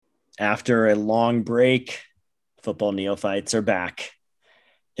After a long break, football neophytes are back.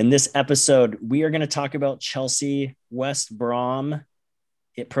 In this episode, we are going to talk about Chelsea West Brom.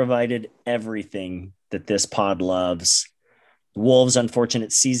 It provided everything that this pod loves. Wolves'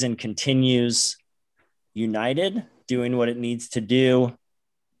 unfortunate season continues. United doing what it needs to do.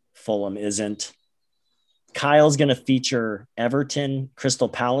 Fulham isn't. Kyle's going to feature Everton, Crystal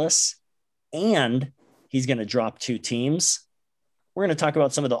Palace, and he's going to drop two teams. We're going to talk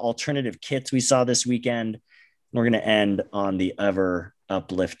about some of the alternative kits we saw this weekend. And we're going to end on the ever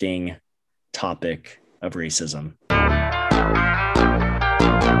uplifting topic of racism.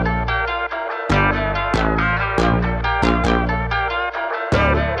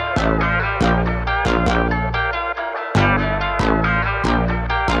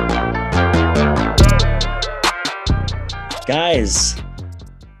 Guys,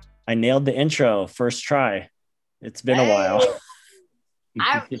 I nailed the intro first try. It's been a while.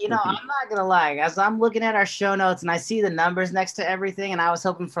 I'm not gonna lie, as I'm looking at our show notes and I see the numbers next to everything, and I was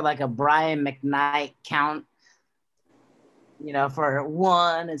hoping for like a Brian McKnight count. For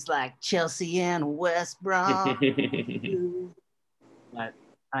one, it's like Chelsea and West Brom. But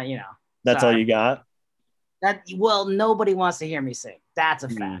that's all you got. Nobody wants to hear me sing. That's a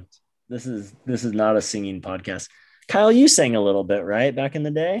fact. This is not a singing podcast. Kyle, you sang a little bit, right? Back in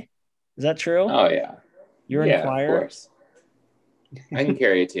the day. Is that true? Oh yeah. You're in choir. Of course. I can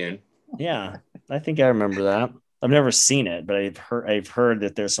carry a tune. Yeah, I think I remember that. I've never seen it, but I've heard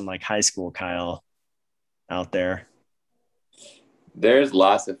that there's some like high school Kyle out there. There's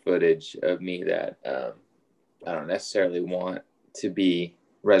lots of footage of me that I don't necessarily want to be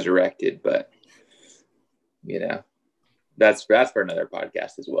resurrected, but that's for another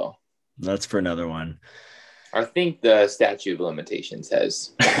podcast as well. That's for another one. I think the statute of limitations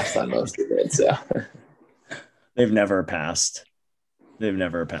has passed on most of it. So they've never passed.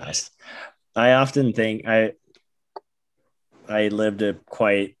 I often think I lived a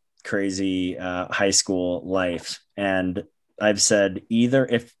quite crazy high school life, and I've said either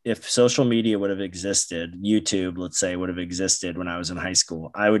if social media would have existed, YouTube, let's say, would have existed when I was in high school,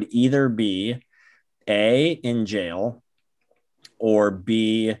 I would either be A, in jail, or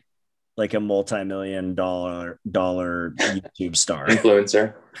B, like a multi-million-dollar YouTube star.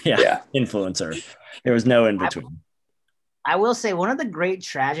 Influencer. Yeah, influencer. There was no in between. I will say one of the great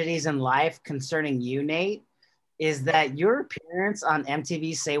tragedies in life concerning you, Nate, is that your appearance on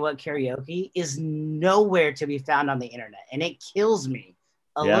MTV Say What Karaoke is nowhere to be found on the internet. And it kills me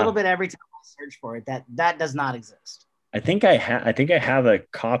a little bit every time I search for it, that does not exist. I think I have a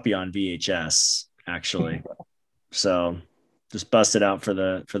copy on VHS, actually. So just bust it out for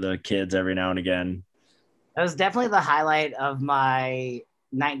the kids every now and again. That was definitely the highlight of my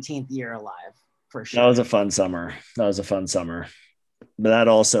 19th year alive. For sure. That was a fun summer. But that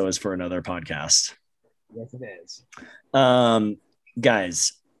also is for another podcast. Yes, it is.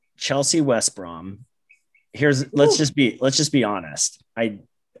 Guys, Chelsea West Brom. Let's just be honest. I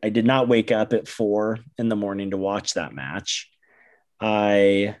did not wake up at 4 a.m. to watch that match.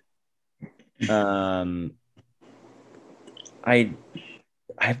 I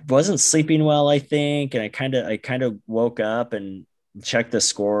wasn't sleeping well, I think, and I kind of woke up and checked the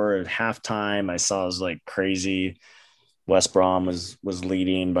score at halftime. I saw it was like crazy. West Brom was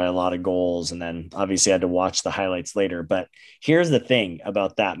leading by a lot of goals, and then obviously I had to watch the highlights later. But here's the thing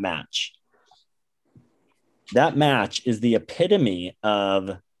about that match. That match is the epitome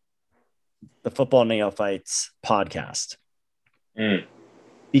of the Football Neophytes podcast.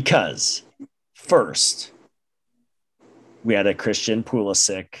 Because first, we had a Christian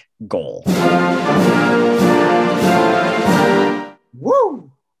Pulisic goal.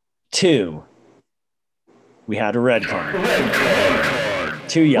 Woo! 2, we had a red card.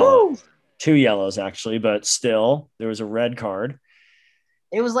 2 yellows. Woo! 2 yellows, actually, but still, there was a red card.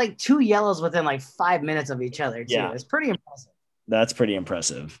 It was like 2 yellows within like 5 minutes of each other, too. Yeah. It's pretty impressive. That's pretty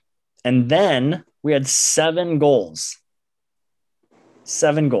impressive. And then we had 7 goals.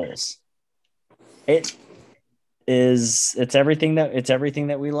 7 goals. It's everything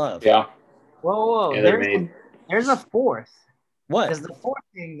that we love. Yeah. Whoa. Yeah, there's a fourth. What? Because the fourth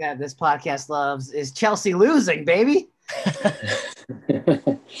thing that this podcast loves is Chelsea losing, baby.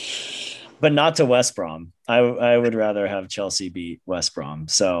 But not to West Brom. I would rather have Chelsea beat West Brom.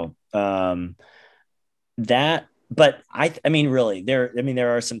 So but I mean, really,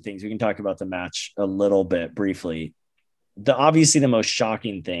 there are some things we can talk about the match a little bit briefly. Obviously the most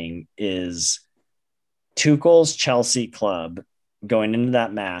shocking thing is Tuchel's Chelsea club going into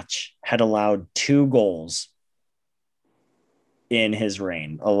that match had allowed 2 goals in his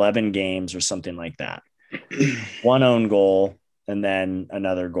reign, 11 games or something like that. 1 own goal and then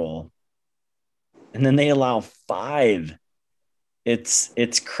another goal. And then they allow 5.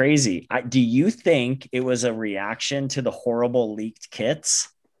 It's crazy. Do you think it was a reaction to the horrible leaked kits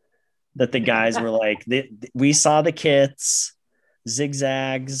that the guys were like, we saw the kits,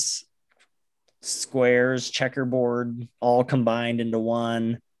 zigzags, squares, checkerboard, all combined into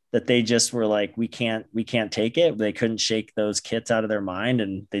one, that they just were like, we can't take it. They couldn't shake those kits out of their mind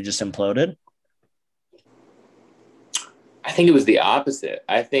and they just imploded? I think it was the opposite.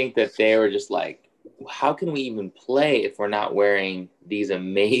 I think that they were just like, how can we even play if we're not wearing these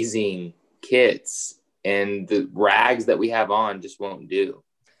amazing kits, and the rags that we have on just won't do?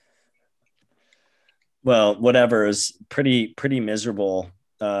 Well, whatever, is pretty miserable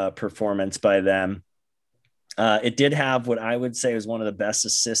performance by them. It did have what I would say was one of the best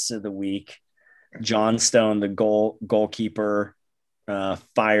assists of the week. John Stone, the goalkeeper,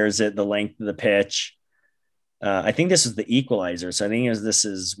 fires it the length of the pitch. I think this was the equalizer. So I think this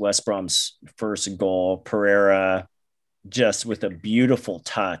is West Brom's first goal. Pereira just with a beautiful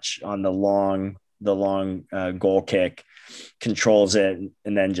touch on the long goal kick, controls it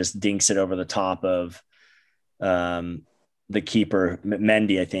and then just dinks it over the top of the keeper,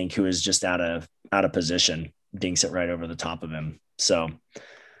 Mendy, I think, who is just out of position, dinks it right over the top of him. So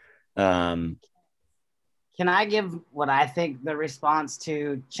can I give what I think the response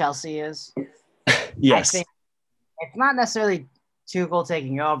to Chelsea is? Yes. I think it's not necessarily Tuchel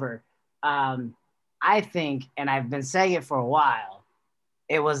taking over. I think, and I've been saying it for a while,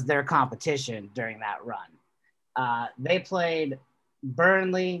 it was their competition during that run. They played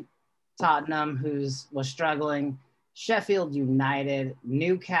Burnley, Tottenham, was struggling, Sheffield United,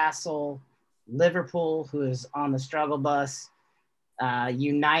 Newcastle, Liverpool, who is on the struggle bus,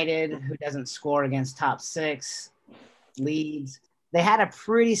 United, who doesn't score against top 6, Leeds. They had a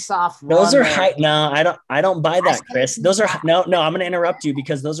pretty soft run. Those are high. No, I don't buy that, Chris. Those are no. I'm going to interrupt you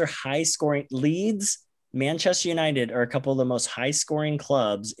because those are high scoring. Leeds, Manchester United are a couple of the most high scoring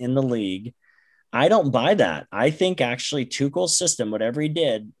clubs in the league. I don't buy that. I think actually Tuchel's system, whatever he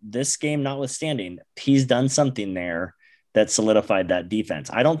did, this game notwithstanding, he's done something there that solidified that defense.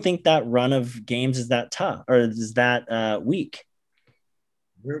 I don't think that run of games is that tough or is that weak.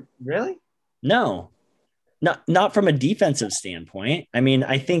 Really? No. Not from a defensive standpoint. I mean,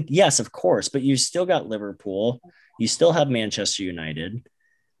 I think, yes, of course, but you still got Liverpool. You still have Manchester United.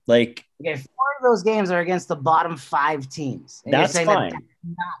 Like, okay, 4 of those games are against the bottom 5 teams. And that's fine. that's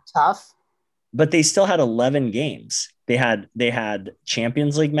not tough. But they still had 11 games. They had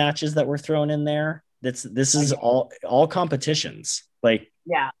Champions League matches that were thrown in there. This is all competitions. Like,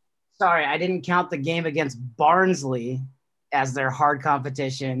 yeah. Sorry, I didn't count the game against Barnsley as their hard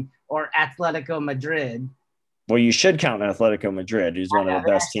competition, or Atletico Madrid. Well, you should count Atletico Madrid, who's one of the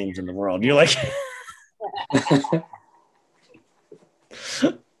best teams in the world. You're like,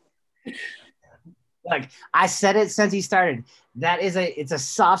 like I said it since he started. It's a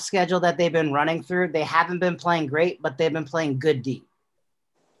soft schedule that they've been running through. They haven't been playing great, but they've been playing good deep.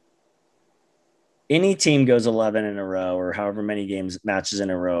 Any team goes 11 in a row or however many matches in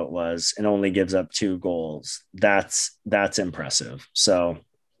a row it was, and only gives up 2 goals. That's impressive. So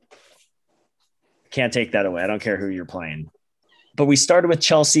can't take that away. I don't care who you're playing. But we started with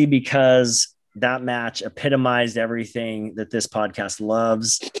Chelsea because that match epitomized everything that this podcast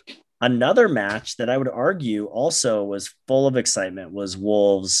loves. Another match that I would argue also was full of excitement was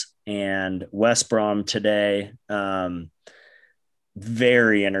Wolves and West Brom today.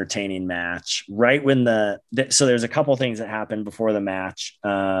 Very entertaining match. Right when so there's a couple things that happened before the match.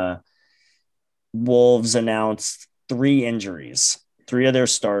 Wolves announced 3 injuries. 3 of their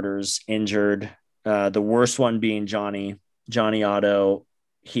starters injured. The worst one being Johnny Otto.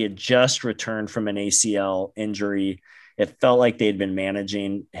 He had just returned from an ACL injury. It felt like they'd been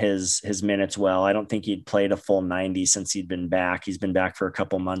managing his minutes well. I don't think he'd played a full 90 since he'd been back. He's been back for a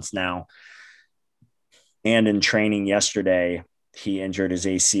couple months now. And in training yesterday, he injured his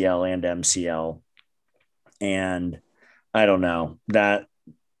ACL and MCL. And I don't know, that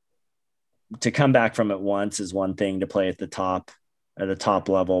to come back from it once is one thing, to play at the top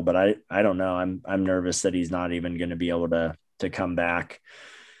level, but I don't know. I'm nervous that he's not even going to be able to come back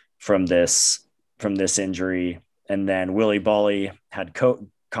from this injury. And then Willy Bolly had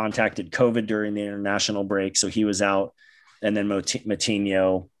contacted COVID during the international break, so he was out. And then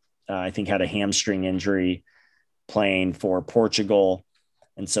Moutinho, I think, had a hamstring injury playing for Portugal.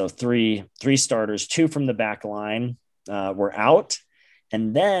 And so three starters, 2 from the back line were out.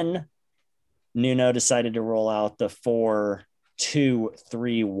 And then Nuno decided to roll out the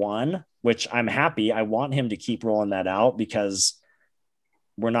 4-2-3-1, which I'm happy. I want him to keep rolling that out because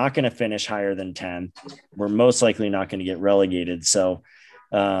we're not going to finish higher than 10th. We're most likely not going to get relegated. So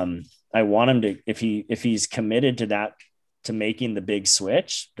I want him to, if he's committed to that, to making the big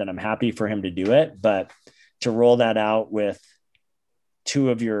switch, then I'm happy for him to do it. But to roll that out with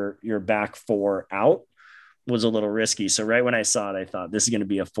two of your back four out was a little risky. So right when I saw it, I thought this is going to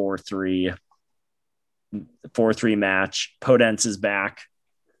be a 4-3 match. Podence is back.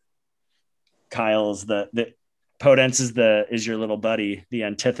 Kyle's the Podence is your little buddy, the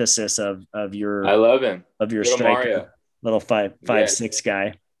antithesis of your, I love him, of your little striker, Mario. Little 5'6"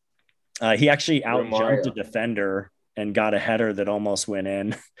 guy. He actually Little out Mario. jumped a defender and got a header that almost went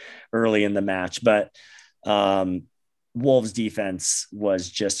in early in the match. But Wolves defense was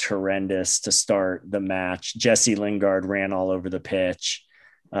just horrendous to start the match. Jesse Lingard ran all over the pitch,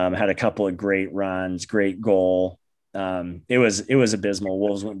 had a couple of great runs, great goal. It was abysmal.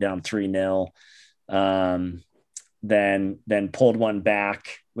 Wolves went down 3-0. Then pulled one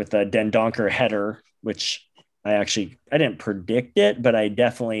back with a Dendoncker header, which I didn't predict it, but I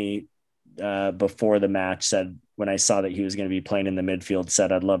definitely before the match said, when I saw that he was going to be playing in the midfield,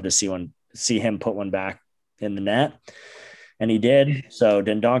 said I'd love to see him put one back in the net. And he did. So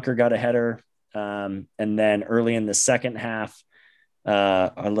Dendoncker got a header. And then early in the second half,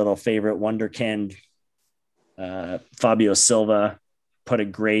 our little favorite wonderkind, Fabio Silva, put a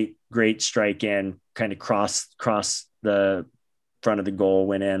great strike in, kind of cross the front of the goal,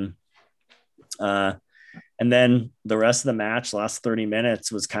 went in. And then the rest of the match, last 30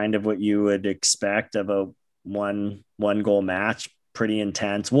 minutes, was kind of what you would expect of a one goal match. Pretty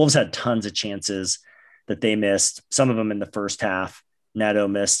intense. Wolves had tons of chances that they missed, some of them in the first half. Neto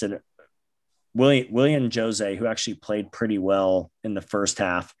missed it. William Jose, who actually played pretty well in the first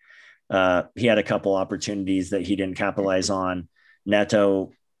half, he had a couple opportunities that he didn't capitalize on.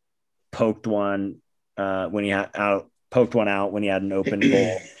 Neto poked one out when he had an open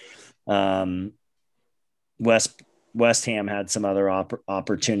goal. West Ham had some other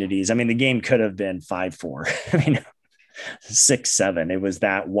opportunities. I mean, the game could have been 5-4. I mean, 6-7. It was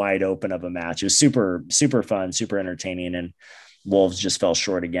that wide open of a match. It was super, super fun, super entertaining, and Wolves just fell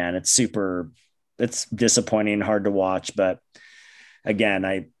short again. It's disappointing, hard to watch, but again,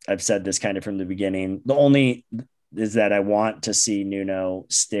 I've said this kind of from the beginning. The only is that I want to see Nuno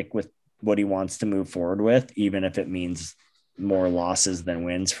stick with what he wants to move forward with, even if it means more losses than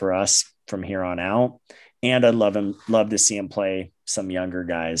wins for us from here on out. And I'd love to see him play some younger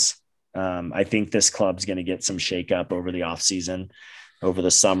guys. I think this club's going to get some shakeup over the offseason, over the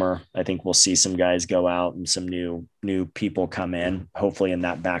summer. I think we'll see some guys go out and some new people come in, hopefully in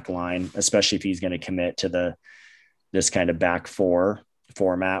that back line, especially if he's going to commit to this kind of back four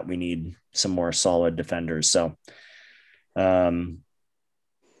format. We need some more solid defenders. So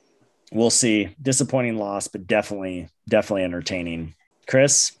we'll see. Disappointing loss, but definitely entertaining.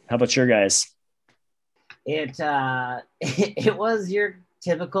 Chris, how about your guys? It was your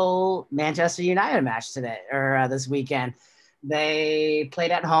typical Manchester United match today, or this weekend. They played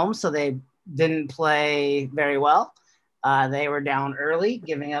at home, so they didn't play very well. They were down early,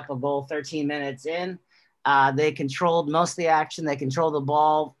 giving up a goal 13 minutes in. They controlled most of the action. They controlled the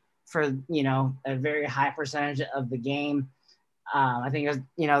ball for, a very high percentage of the game. I think it was,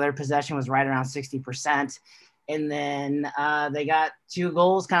 their possession was right around 60%. And then they got 2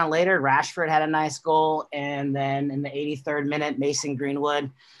 goals kind of later. Rashford had a nice goal. And then in the 83rd minute, Mason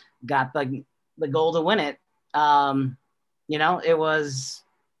Greenwood got the goal to win it. It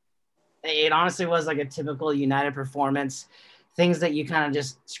honestly was like a typical United performance. Things that you kind of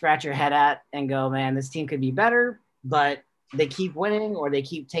just scratch your head at and go, man, this team could be better, but they keep winning or they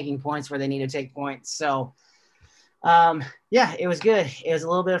keep taking points where they need to take points. So, it was good. It was a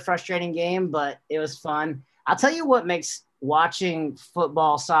little bit of a frustrating game, but it was fun. I'll tell you what makes watching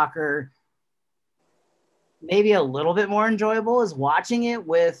football, soccer maybe a little bit more enjoyable is watching it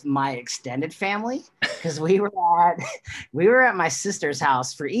with my extended family, because we were at my sister's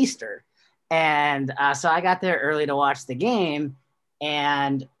house for Easter. And so I got there early to watch the game.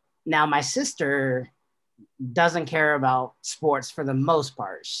 And now my sister doesn't care about sports for the most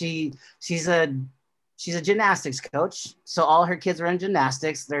part. She's a gymnastics coach. So all her kids are in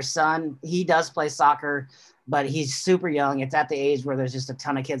gymnastics. Their son, he does play soccer, but he's super young. It's at the age where there's just a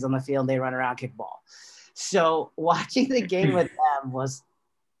ton of kids on the field. They run around, kick ball. So watching the game with them was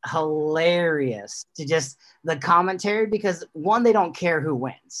hilarious, to just the commentary, because one, they don't care who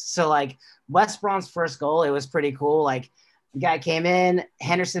wins. So like West Brom's first goal, it was pretty cool. Like the guy came in,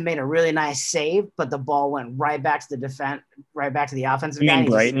 Henderson made a really nice save, but the ball went right back to the defense, right back to the offensive guy.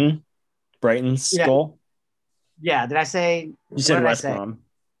 You mean Brighton's goal? Yeah. Did I say? You said West Brom.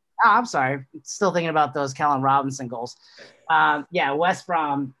 Oh, I'm sorry. Still thinking about those Callum Robinson goals. Yeah, West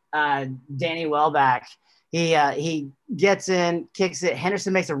Brom, Danny Welbeck. He gets in, kicks it.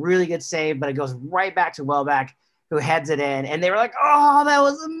 Henderson makes a really good save, but it goes right back to Welbeck, who heads it in. And they were like, "Oh, that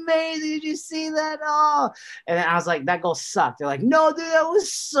was amazing! Did you see that? Oh!" And then I was like, "That goal sucked." They're like, "No, dude, that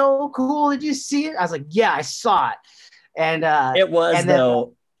was so cool. Did you see it?" I was like, "Yeah, I saw it." And It was, and then,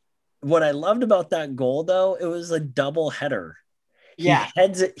 though. What I loved about that goal, though, it was a double header. yeah,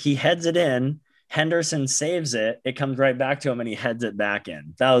 He heads it in. Henderson saves it. It comes right back to him, and he heads it back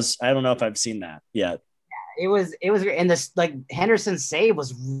in. That was, I don't know if I've seen that yet. it was, and this, like, Henderson's save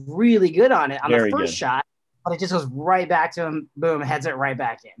was really good on it on Very the first good. shot, but it just goes right back to him. Boom, heads it right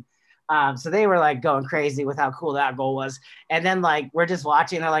back in. So they were like going crazy with how cool that goal was. And then, like, we're just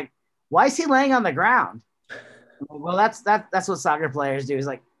watching. They're like, "Why is he laying on the ground?" Well, that's what soccer players do. Is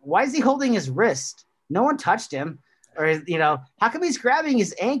like, why is he holding his wrist? No one touched him. Or, how come he's grabbing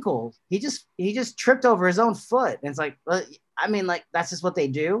his ankle? He just tripped over his own foot. And it's like, well, I mean, like, that's just what they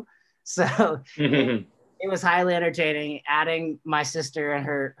do. So it was highly entertaining. Adding my sister and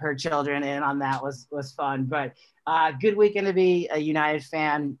her children in on that was fun. But good weekend to be a United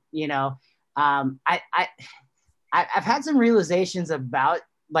fan. I've had some realizations about,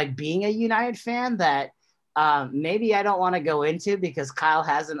 like, being a United fan that maybe I don't want to go into because Kyle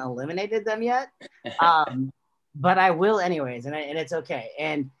hasn't eliminated them yet. But I will anyways, and it's okay.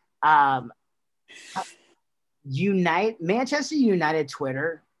 And Manchester United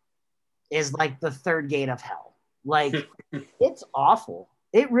Twitter is like the third gate of hell. Like, it's awful.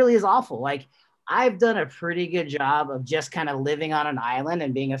 It really is awful. Like, I've done a pretty good job of just kind of living on an island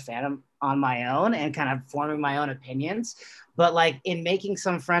and being a fan on my own and kind of forming my own opinions. But, like, in making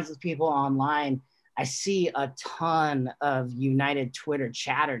some friends with people online, I see a ton of United Twitter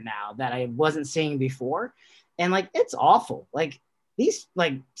chatter now that I wasn't seeing before. And, like, it's awful. Like,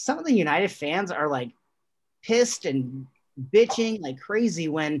 some of the United fans are, like, pissed and bitching like crazy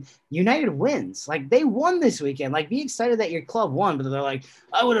when United wins. Like, they won this weekend. Like, be excited that your club won, but they're like,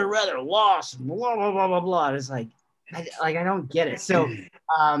 "I would have rather lost." Blah blah blah blah blah. And it's like, I don't get it. So,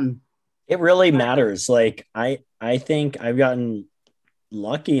 it really matters. Like, I think I've gotten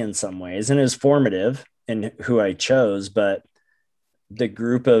lucky in some ways, and it was formative in who I chose, but the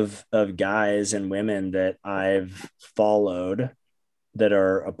group of guys and women that I've followed that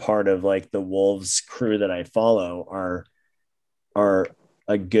are a part of, like, the Wolves crew that I follow are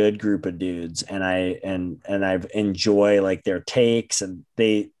a good group of dudes. And I've enjoy, like, their takes, and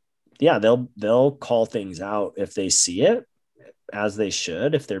they'll call things out if they see it, as they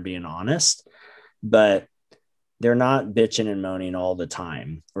should, if they're being honest, but they're not bitching and moaning all the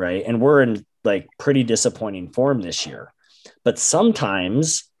time. Right. And we're in, like, pretty disappointing form this year. But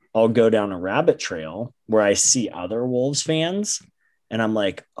sometimes I'll go down a rabbit trail where I see other Wolves fans, and I'm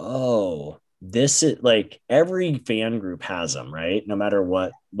like, oh, this is, like, every fan group has them, right? No matter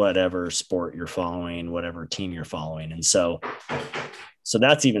whatever sport you're following, whatever team you're following. And so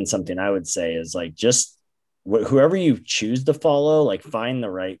that's even something I would say is, like, just whoever you choose to follow, like, find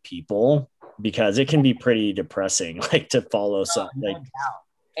the right people, because it can be pretty depressing, like, to follow something. No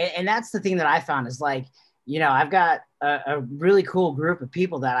doubt. And that's the thing that I found is, like, I've got a really cool group of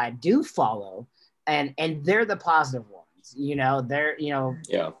people that I do follow, and they're the positive ones. They're,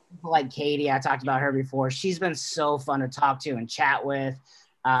 yeah, like Katie, I talked about her before. She's been so fun to talk to and chat with.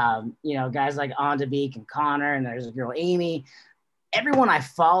 Guys like On to Beak and Connor, and there's a girl, Amy. Everyone I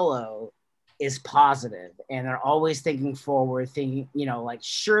follow is positive, and they're always thinking forward, thinking, like,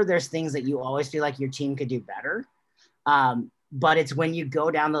 sure, there's things that you always feel like your team could do better. But it's when you go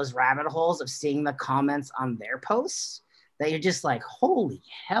down those rabbit holes of seeing the comments on their posts that you're just like, holy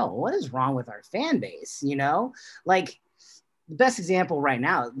hell, what is wrong with our fan base? Like, the best example right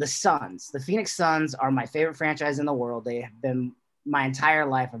now, the Suns. The Phoenix Suns are my favorite franchise in the world. They have been my entire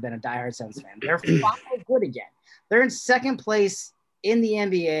life. I've been a diehard Suns fan. They're finally good again. They're in second place in the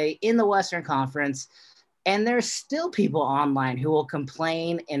NBA, in the Western Conference. And there's still people online who will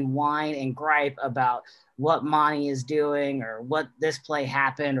complain and whine and gripe about what Monty is doing, or what this play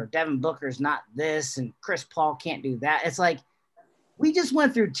happened, or Devin Booker's not this, and Chris Paul can't do that. It's like, we just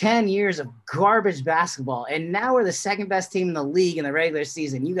went through 10 years of garbage basketball, and now we're the second best team in the league in the regular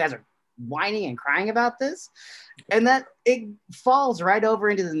season. You guys are whining and crying about this? And that it falls right over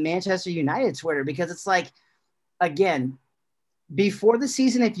into the Manchester United Twitter, because it's like, again, before the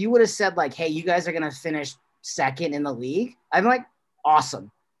season, if you would have said, like, hey, you guys are going to finish second in the league, I'm like, awesome.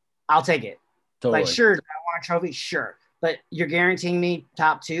 I'll take it. Totally. Like, sure, do I want a trophy? Sure. But you're guaranteeing me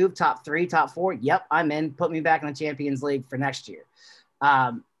top 2, top 3, top 4. Yep, I'm in. Put me back in the Champions League for next year.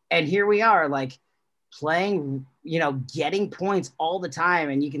 And here we are. Like, playing, getting points all the time.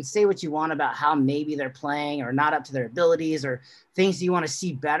 And you can say what you want about how maybe they're playing or not up to their abilities or things you want to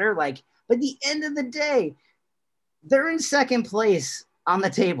see better. But at the end of the day, they're in second place on the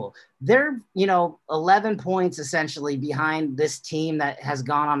table. They're, 11 points essentially behind this team that has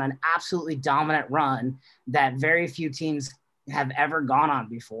gone on an absolutely dominant run that very few teams have ever gone on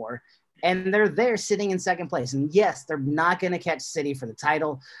before. And they're there sitting in second place. And yes, they're not going to catch City for the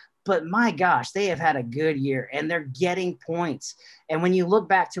title, but my gosh, they have had a good year and they're getting points. And when you look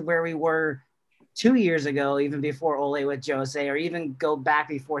back to where we were 2 years ago, even before Ole with Jose, or even go back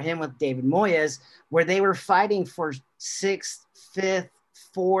before him with David Moyes, where they were fighting for 6th, 5th,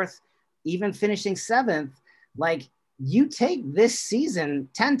 4th, even finishing 7th, you take this season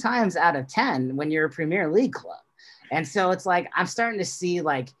 10 times out of 10 when you're a Premier League club. And so it's I'm starting to see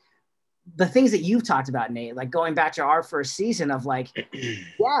the things that you've talked about, Nate, going back to our first season of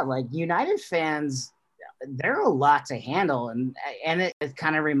United fans, they're a lot to handle. And it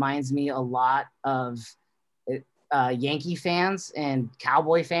kind of reminds me a lot of Yankee fans and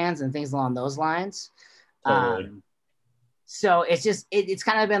Cowboy fans and things along those lines. Totally. So it's just, it's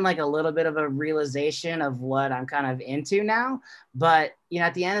kind of been a little bit of a realization of what I'm kind of into now. But,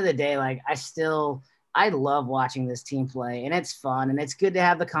 at the end of the day, I love watching this team play, and it's fun, and it's good to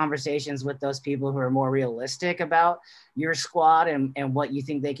have the conversations with those people who are more realistic about your squad and what you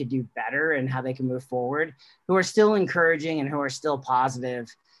think they could do better and how they can move forward, who are still encouraging and who are still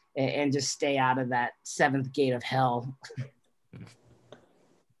positive, and just stay out of that 7th gate of hell.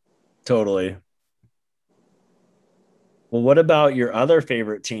 Totally. Well, what about your other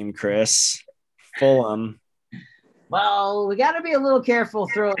favorite team, Chris? Fulham. Well, we got to be a little careful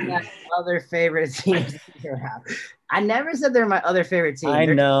throwing that other favorite teams around. I never said they're my other favorite team. I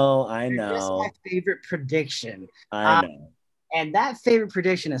know. They're just my favorite prediction. I know. And that favorite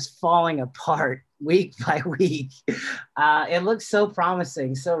prediction is falling apart week by week. It looks so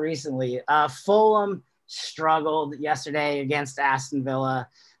promising so recently. Fulham struggled yesterday against Aston Villa.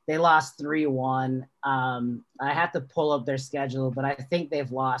 They lost 3-1. I have to pull up their schedule, but I think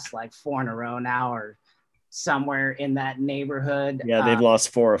they've lost 4 in a row now, or somewhere in that neighborhood. Yeah, they've lost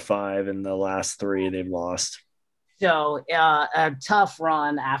 4 or 5 in the last 3 they've lost. So a tough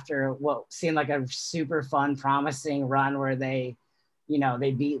run after what seemed like a super fun, promising run where they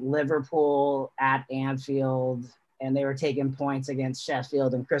beat Liverpool at Anfield, and they were taking points against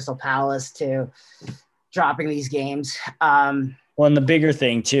Sheffield and Crystal Palace too, dropping these games. Well, and the bigger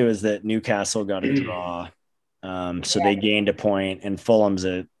thing too is that Newcastle got a draw. So they gained a point, and Fulham's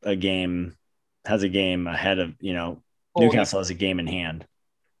has a game ahead of, Newcastle has a game in hand.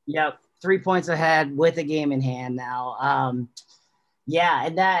 Yep. 3 points ahead with a game in hand now. And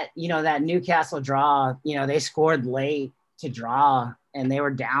that, that Newcastle draw, they scored late to draw and they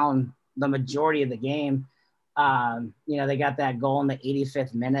were down the majority of the game. They got that goal in the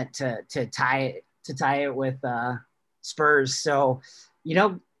 85th minute to tie it with Spurs. So, you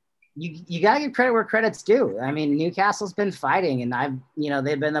got to give credit where credit's due. I mean, Newcastle's been fighting, and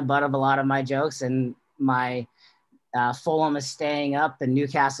they've been the butt of a lot of my jokes, and my Fulham is staying up and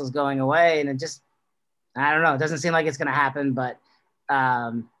Newcastle's going away. And it just, I don't know. It doesn't seem like it's going to happen, but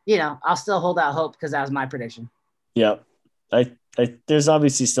I'll still hold out hope because that was my prediction. Yeah. There's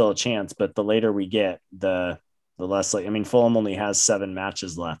obviously still a chance, but the later we get, the less Fulham only has 7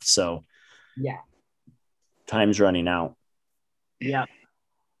 matches left. So yeah, time's running out. Yeah.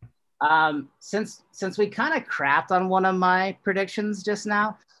 Since we kind of crapped on one of my predictions just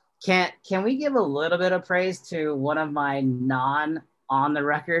now, can we give a little bit of praise to one of my non on the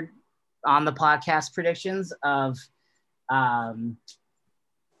record on the podcast predictions of I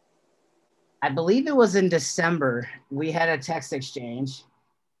believe it was in December, we had a text exchange,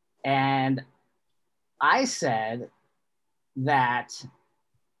 and I said that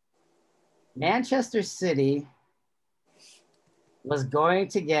Manchester City was going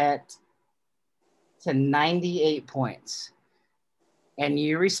to get to 98 points. And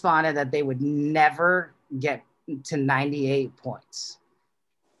you responded that they would never get to 98 points.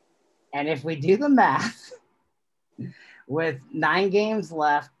 And if we do the math, with 9 games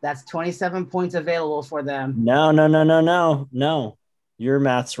left, that's 27 points available for them. No. Your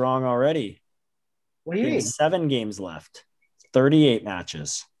math's wrong already. What do you mean? 7 games left, 38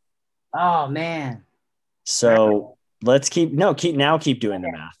 matches. Oh, man. So let's keep doing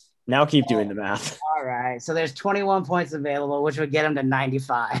the math. Now keep doing the math. All right. So there's 21 points available, which would get them to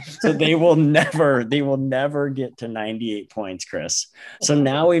 95. So they will never get to 98 points, Chris. So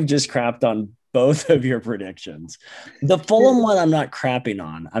now we've just crapped on both of your predictions. The Fulham one, I'm not crapping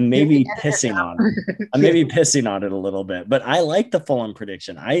on. I'm maybe pissing on it. I'm maybe pissing on it a little bit, but I like the Fulham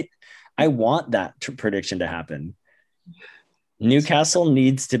prediction. I want that prediction to happen. Newcastle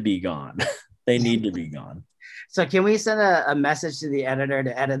needs to be gone. They need to be gone. So can we send a message to the editor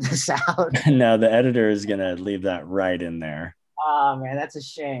to edit this out? No, the editor is going to leave that right in there. Oh, man, that's a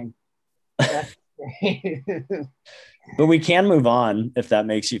shame. That's But we can move on if that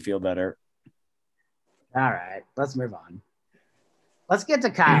makes you feel better. All right, let's move on. Let's get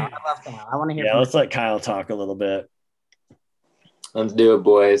to Kyle. I love Kyle. I want to hear. Yeah, let's let Kyle talk a little bit. Let's do it,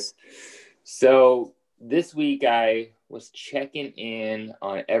 boys. So this week I was checking in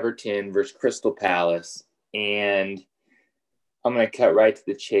on Everton versus Crystal Palace, and I'm going to cut right to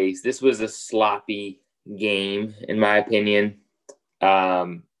the chase. This was a sloppy game, in my opinion.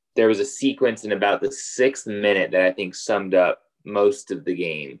 There was a sequence in about the 6th minute that I think summed up most of the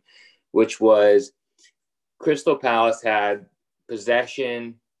game, which was Crystal Palace had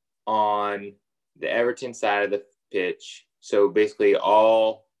possession on the Everton side of the pitch. So basically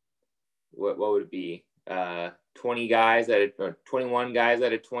all, what would it be? 21 guys out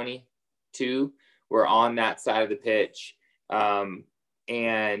of 22 were on that side of the pitch.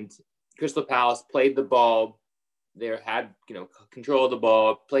 And Crystal Palace played the ball. They had, control of the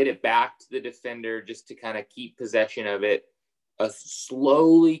ball, played it back to the defender just to kind of keep possession of it. A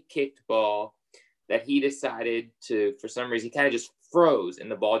slowly kicked ball that he decided to, for some reason, he kind of just froze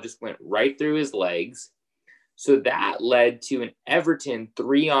and the ball just went right through his legs. So that led to an Everton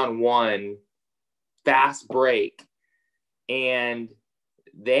 3-on-1 fast break. And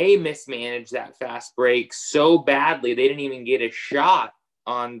they mismanaged that fast break so badly, they didn't even get a shot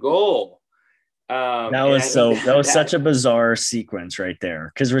on goal. That was such a bizarre sequence right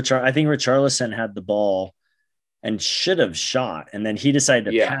there. Because I think Richarlison had the ball and should have shot, and then he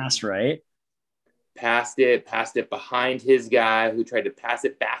decided to pass, right? Passed it behind his guy who tried to pass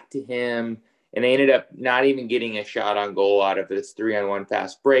it back to him, and they ended up not even getting a shot on goal out of this 3-on-1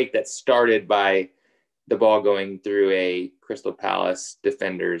 fast break that started by the ball going through a Crystal Palace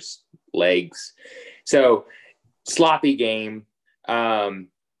defender's legs. So sloppy game. And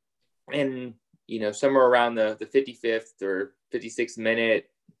somewhere around the 55th or 56th minute,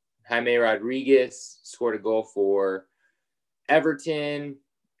 Jaime Rodriguez scored a goal for Everton.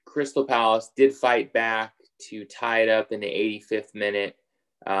 Crystal Palace did fight back to tie it up in the 85th minute.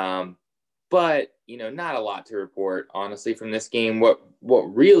 But, not a lot to report, honestly, from this game. What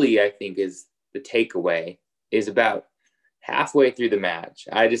really, I think, is the takeaway is about halfway through the match,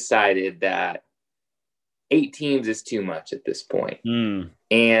 I decided that 8 teams is too much at this point.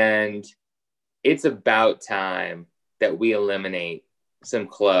 And it's about time that we eliminate some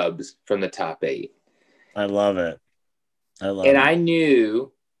clubs from the top 8. I love it. I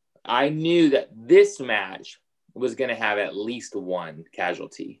knew that this match was going to have at least one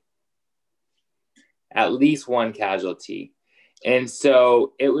casualty. And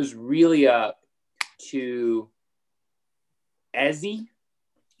so it was really up to Eze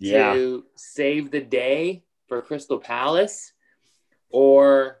to save the day for Crystal Palace,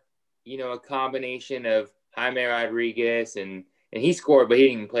 or a combination of Jaime Rodriguez and he scored, but he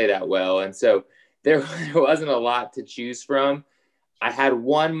didn't even play that well. And so there wasn't a lot to choose from. I had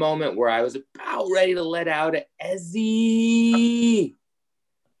one moment where I was about ready to let out Eze,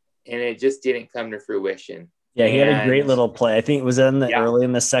 and it just didn't come to fruition. Yeah, he had a great little play. I think it was early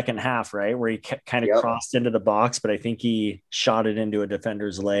in the second half, right, where he kind of crossed into the box, but I think he shot it into a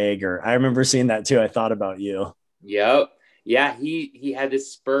defender's leg. Or I remember seeing that too. I thought about you. Yep. Yeah, he had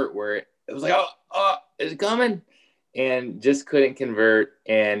this spurt where it was like, oh, is it coming? And just couldn't convert.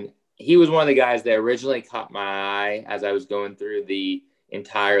 And he was one of the guys that originally caught my eye as I was going through the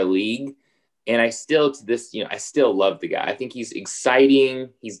entire league. And I still, to this, I still love the guy. I think he's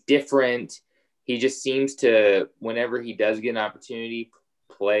exciting. He's different. He just seems to, whenever he does get an opportunity,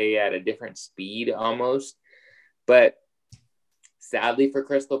 play at a different speed almost. But sadly for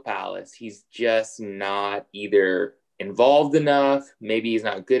Crystal Palace, he's just not either involved enough. Maybe he's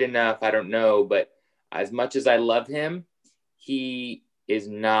not good enough. I don't know. But as much as I love him, he is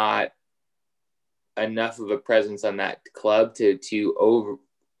not enough of a presence on that club to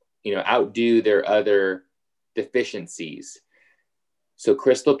outdo their other deficiencies. So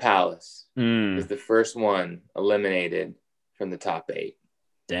Crystal Palace is the first one eliminated from the top 8.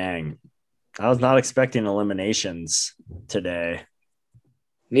 Dang. I was not expecting eliminations today.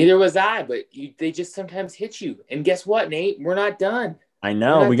 Neither was I, but they just sometimes hit you. And guess what, Nate? We're not done. I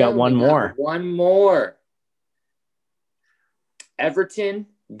know. We got one more. One more. Everton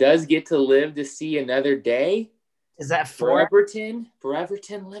does get to live to see another day. Is that for Everton? For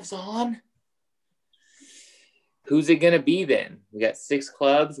Everton lives on. who's it going to be then? We got 6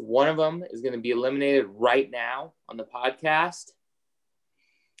 clubs. One of them is going to be eliminated right now on the podcast.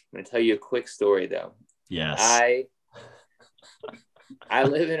 I'm going to tell you a quick story, though. Yes. I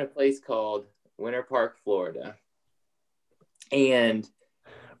live in a place called Winter Park, Florida. And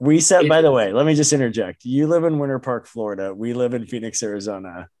we said, by the way, let me just interject. You live in Winter Park, Florida. We live in Phoenix,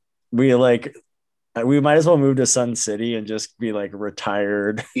 Arizona. We might as well move to Sun City and just be like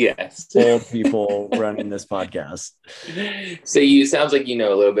retired old people running this podcast. So sounds like you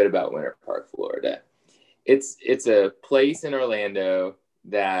know a little bit about Winter Park, Florida. It's a place in Orlando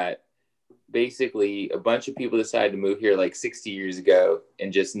that basically a bunch of people decided to move here like 60 years ago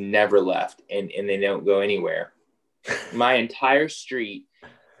and just never left, and they don't go anywhere. My entire street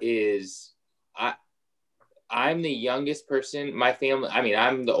is I'm the youngest person. My family,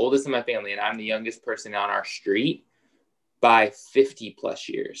 I'm the oldest in my family, and I'm the youngest person on our street by 50 plus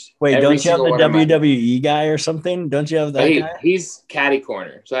years. Wait, don't you have the WWE guy or something? Don't you have that guy? He's catty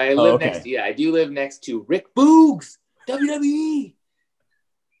corner. So I live I do live next to Rick Boogs, WWE.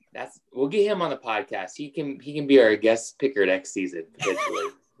 We'll get him on the podcast. He can be our guest picker next season potentially.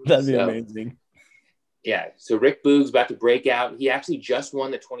 That'd be amazing. Yeah. So Rick Boogs about to break out. He actually just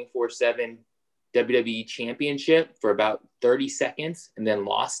won the 24/7 WWE championship for about 30 seconds and then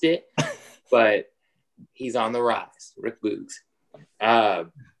lost it, but he's on the rise, Rick Boogs.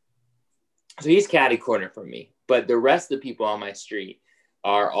 So he's catty corner for me, but the rest of the people on my street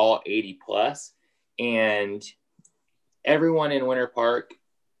are all 80 plus, and everyone in Winter Park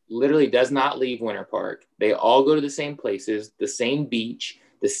literally does not leave Winter Park. They all go to the same places, the same beach,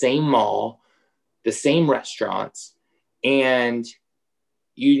 the same mall, the same restaurants, and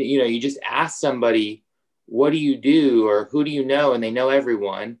you just ask somebody, what do you do or who do you know? And they know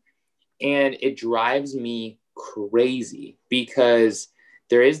everyone. And it drives me crazy because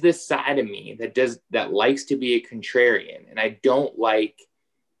there is this side of me that likes to be a contrarian. And I don't like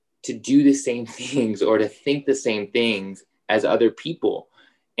to do the same things or to think the same things as other people.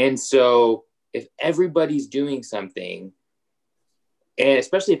 And so if everybody's doing something, and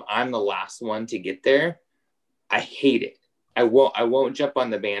especially if I'm the last one to get there, I hate it. I won't jump on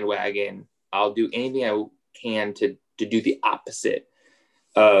the bandwagon. I'll do anything I can to do the opposite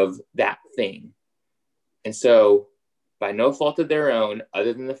of that thing. And so by no fault of their own,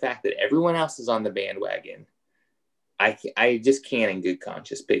 other than the fact that everyone else is on the bandwagon, I just can't in good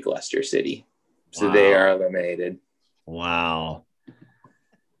conscience pick Leicester City. So they are eliminated. Wow.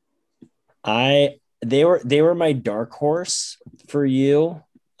 They were my dark horse for you.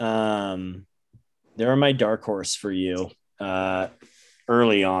 They were my dark horse for you.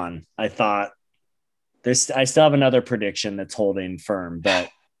 Early on, I thought I still have another prediction that's holding firm,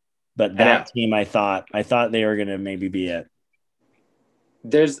 but that team, I thought they were going to maybe be it.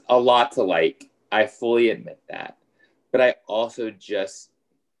 There's a lot to like. I fully admit that, but I also just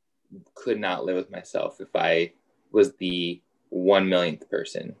could not live with myself if I was the 1 millionth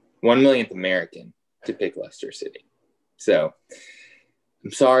person, 1 millionth American to pick Leicester City. So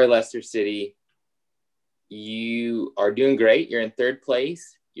I'm sorry, Leicester City. You are doing great. You're in 3rd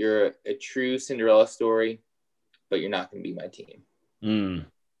place. You're a true Cinderella story, but you're not going to be my team.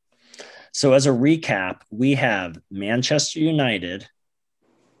 So as a recap, we have Manchester United,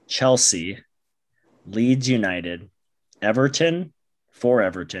 Chelsea, Leeds United, Everton, or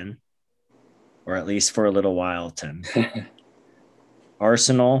at least for a little while, Tim,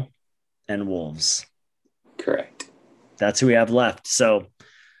 Arsenal, and Wolves. Correct. That's who we have left. So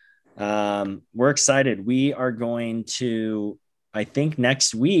we're excited. We are going to, I think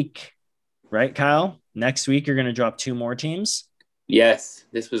next week, right, Kyle? Next week, you're going to drop 2 more teams. Yes,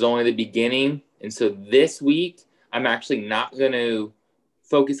 this was only the beginning. And so this week, I'm actually not going to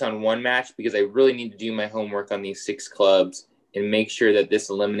focus on one match because I really need to do my homework on these 6 clubs and make sure that this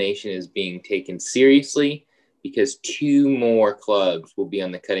elimination is being taken seriously, because 2 more clubs will be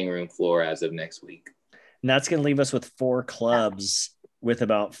on the cutting room floor as of next week. And that's going to leave us with 4 clubs with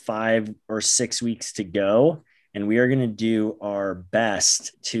about 5 or 6 weeks to go. And we are going to do our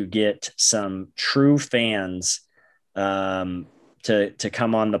best to get some true fans to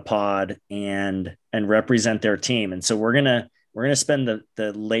come on the pod and represent their team. And so we're going to spend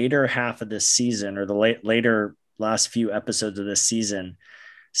the later half of this season, or the later last few episodes of this season,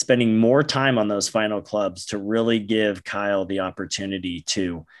 spending more time on those final clubs to really give Kyle the opportunity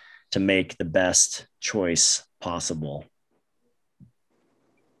to make the best choice possible.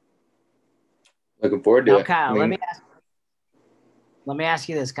 Looking forward to it. Kyle, let me ask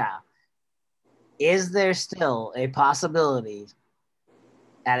you this, Kyle. Is there still a possibility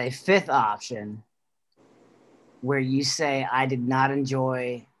at a 5th option where you say, I did not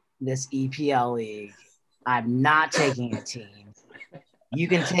enjoy this EPL league I'm not taking a team. You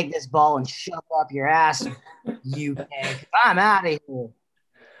can take this ball and shove it up your ass, UK. I'm out of here.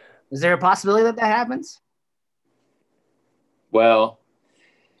 Is there a possibility that happens? Well,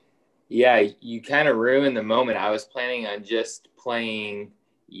 yeah, you kind of ruined the moment. I was planning on just playing,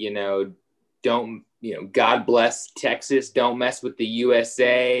 God bless Texas, don't mess with the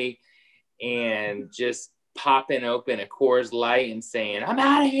USA, and just popping open a Coors Light and saying, I'm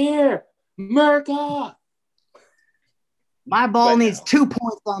out of here, America. My ball needs 2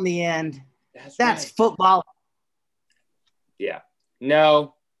 points on the end. That's right. Football. Yeah.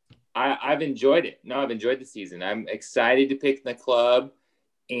 No, I've enjoyed it. No, I've enjoyed the season. I'm excited to pick the club,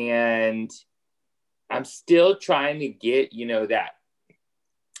 and I'm still trying to get,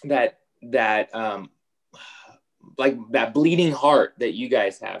 that like that bleeding heart that you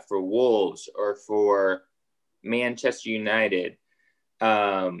guys have for Wolves or for Manchester United.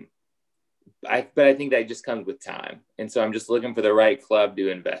 But I think that just comes with time. And so I'm just looking for the right club to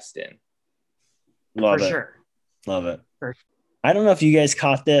invest in. Love it. Sure. Love it. For sure. I don't know if you guys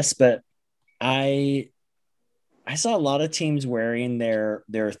caught this, but I saw a lot of teams wearing their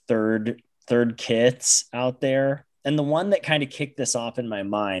third kits out there. And the one that kind of kicked this off in my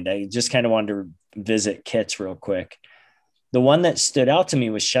mind, I just kind of wanted to visit kits real quick. The one that stood out to me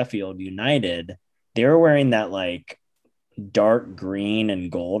was Sheffield United. They were wearing that like dark green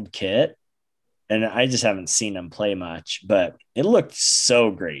and gold kit. And I just haven't seen them play much, but it looked so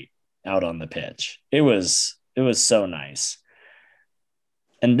great out on the pitch. It was so nice.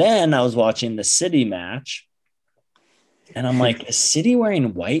 And then I was watching the City match, and I'm like, is City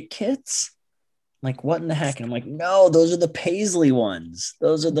wearing white kits? Like, what in the heck? And I'm like, no, those are the Paisley ones.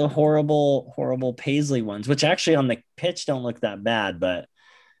 Those are the horrible, horrible Paisley ones, which actually on the pitch don't look that bad, but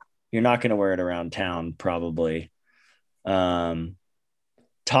you're not going to wear it around town probably.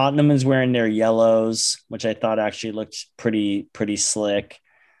 Tottenham is wearing their yellows, which I thought actually looked pretty slick.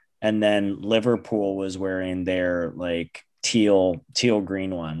 And then Liverpool was wearing their like teal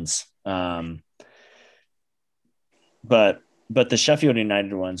green ones. But the Sheffield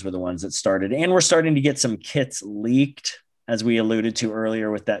United ones were the ones that started, and we're starting to get some kits leaked, as we alluded to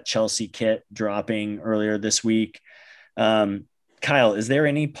earlier with that Chelsea kit dropping earlier this week. Kyle, is there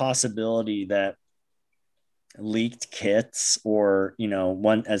any possibility that leaked kits or,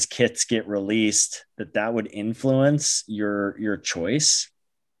 one as kits get released, that would influence your choice?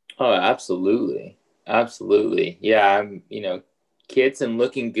 Oh, absolutely. Absolutely. Yeah. Kits and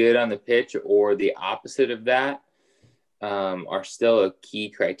looking good on the pitch or the opposite of that are still a key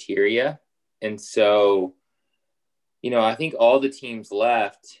criteria. And so, I think all the teams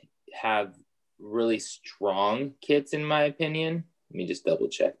left have really strong kits, in my opinion. Let me just double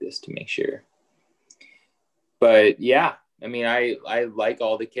check this to make sure. But yeah, I like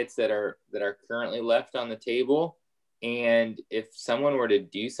all the kits that are currently left on the table. And if someone were to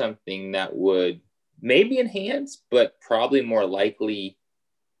do something that would maybe enhance, but probably more likely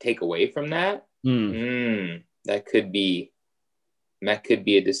take away from that, that could be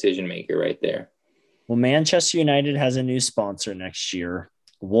a decision maker right there. Well, Manchester United has a new sponsor next year.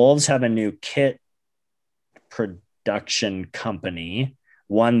 Wolves have a new kit production company,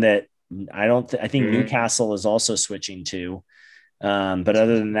 one that I think Newcastle is also switching to. But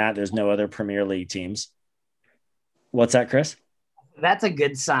other than that, there's no other Premier League teams. What's that, Chris? That's a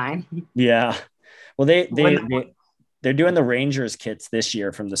good sign. Yeah. Well, they're doing the Rangers kits this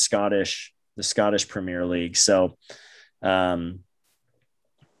year from the Scottish Premier League. So they're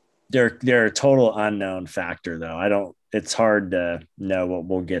a total unknown factor though. It's hard to know what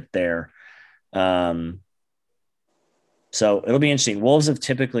we'll get there. So it'll be interesting. Wolves have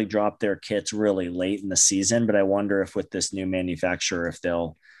typically dropped their kits really late in the season, but I wonder if with this new manufacturer, if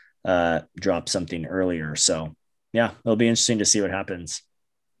they'll drop something earlier. So yeah, it'll be interesting to see what happens.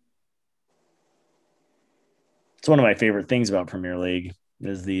 It's one of my favorite things about Premier League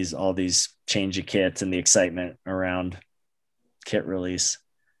is all these change of kits and the excitement around kit release.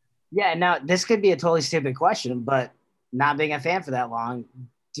 Yeah, now this could be a totally stupid question, but not being a fan for that long,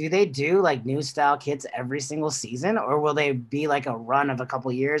 do they do like new style kits every single season, or will they be like a run of a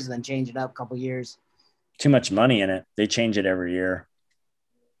couple years and then change it up a couple years? Too much money in it. They change it every year.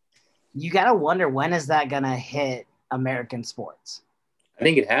 You got to wonder, when is that going to hit American sports? I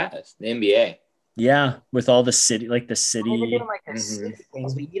think it has. The NBA. Yeah, with all the city, like the city. Doing like the city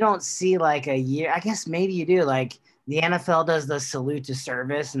things, but you don't see like a year. I guess maybe you do. Like the NFL does the salute to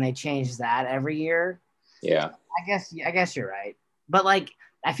service, and they change that every year. Yeah. I guess you're right. But like,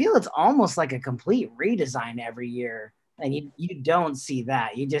 I feel it's almost like a complete redesign every year, and you don't see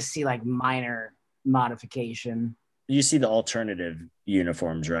that. You just see like minor modification. you see the alternative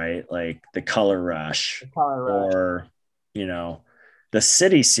uniforms, right? Like the Color Rush, or, you know, the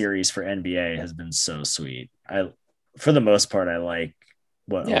City series for NBA has been so sweet. For the most part, I like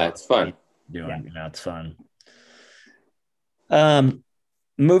what. Yeah, it's fun. Doing. Yeah, it's fun.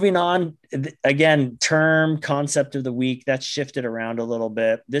 Moving on, again, term concept of the week that's shifted around a little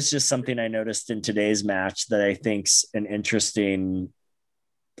bit. This is just something I noticed in today's match that I think's an interesting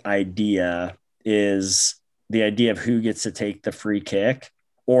idea, is the idea of who gets to take the free kick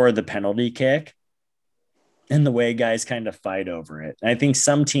or the penalty kick, and the way guys kind of fight over it. And I think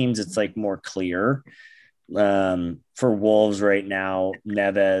some teams it's like more clear. For Wolves right now,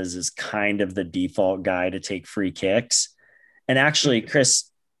 Neves is kind of the default guy to take free kicks. And actually, Chris,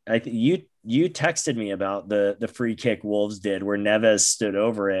 I think you texted me about the free kick Wolves did where Neves stood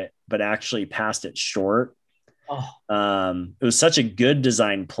over it, but actually passed it short. It was such a good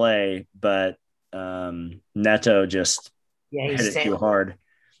design play, but Neto just hit it too hard,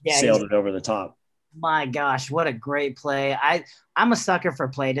 sailed it over the top. My gosh, what a great play. I'm a sucker for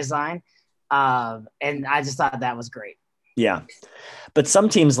play design, and I just thought that was great. Yeah, but some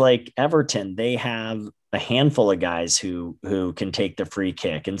teams like Everton, they have a handful of guys who can take the free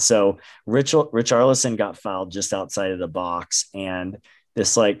kick. And so Richarlison got fouled just outside of the box, and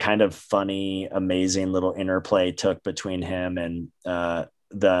this like kind of funny, amazing little interplay took between him and I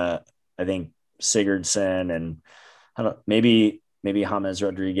think Sigurdsson and maybe James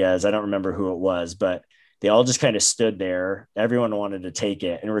Rodriguez. I don't remember who it was, but they all just kind of stood there. Everyone wanted to take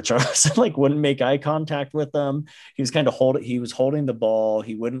it, and Richarlison like wouldn't make eye contact with them. He was kind of holding the ball.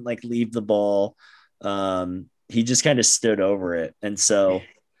 He wouldn't like leave the ball. He just kind of stood over it. And so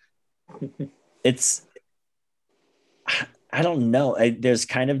I don't know. There's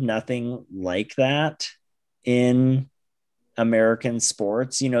kind of nothing like that in American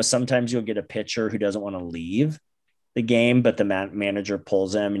sports. You know, sometimes you'll get a pitcher who doesn't want to leave the game, but the manager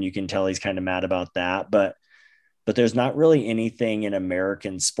pulls him, and you can tell he's kind of mad about that. But there's not really anything in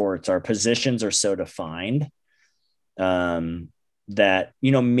American sports. Our positions are so defined that,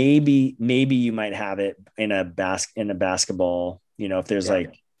 you know, maybe you might have it in a basketball, you know, if there's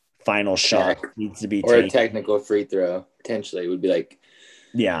like final shot needs to be taken. A technical free throw potentially would be like,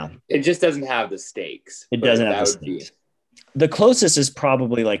 it just doesn't have the stakes. It doesn't have the stakes. The closest is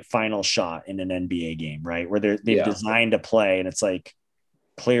probably like final shot in an NBA game, right? Where they've designed a play and it's like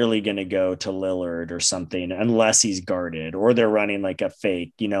clearly going to go to Lillard or something, unless he's guarded, or they're running like a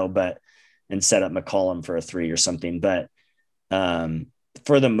fake, you know, and set up McCollum for a three or something. But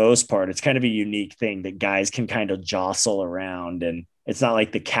for the most part, it's kind of a unique thing that guys can kind of jostle around, and it's not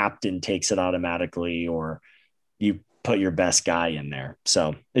like the captain takes it automatically or you put your best guy in there.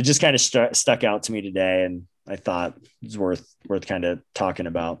 So it just kind of stuck out to me today, and I thought it was worth kind of talking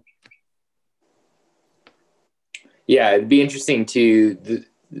about. Yeah, it'd be interesting too,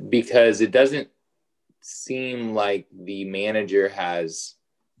 because it doesn't seem like the manager has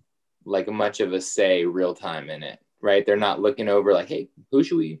like much of a say real time in it, right? They're not looking over like, hey, who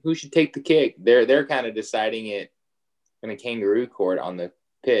should take the kick? They're kind of deciding it in a kangaroo court on the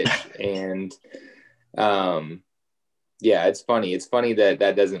pitch. And it's funny. It's funny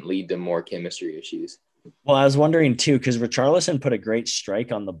that doesn't lead to more chemistry issues. Well, I was wondering too, because Richarlison put a great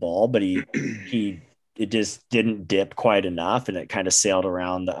strike on the ball, but it just didn't dip quite enough, and it kind of sailed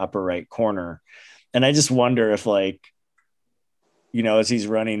around the upper right corner. And I just wonder if, like, you know, as he's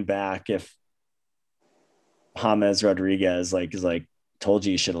running back, if James Rodriguez is like, told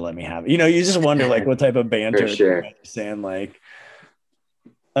you should have let me have it. You know, you just wonder like what type of banter they're saying. Like,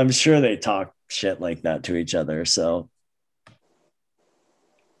 I'm sure they talk shit like that to each other. So,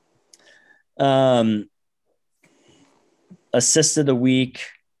 assist of the week.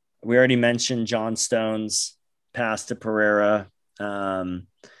 We already mentioned John Stones pass to Pereira.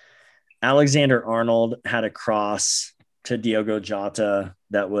 Alexander-Arnold had a cross to Diogo Jota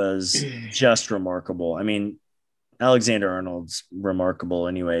that was just remarkable. I mean, Alexander-Arnold's remarkable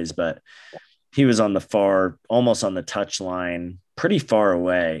anyways, but he was on almost on the touch line, pretty far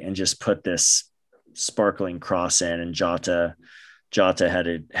away, and just put this sparkling cross in, and Jota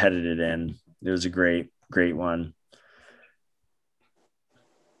headed it in. It was a great one.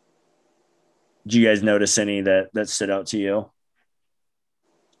 Did you guys notice any that stood out to you?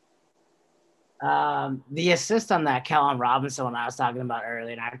 The assist on that Callum Robinson one I was talking about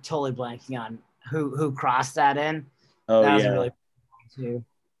earlier, and I'm totally blanking on who crossed that in. Oh, that yeah. was really cool too.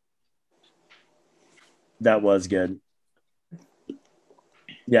 That was good.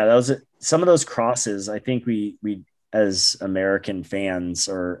 Yeah, that was some of those crosses. I think we as American fans,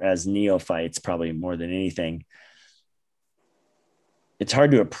 or as neophytes, probably more than anything, it's hard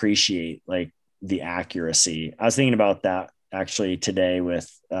to appreciate like the accuracy. I was thinking about that actually today with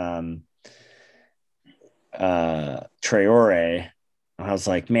Traore. I was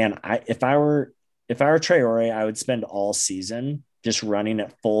like, man, if I were Traore, I would spend all season just running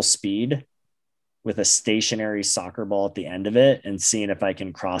at full speed with a stationary soccer ball at the end of it and seeing if I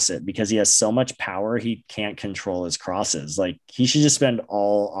can cross it, because he has so much power. He can't control his crosses. Like, he should just spend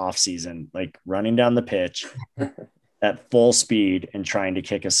all off season, like, running down the pitch at full speed and trying to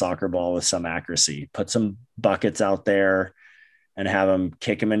kick a soccer ball with some accuracy, put some buckets out there and have him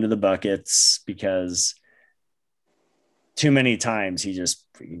kick him into the buckets, because too many times he just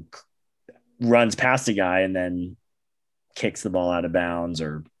runs past a guy and then kicks the ball out of bounds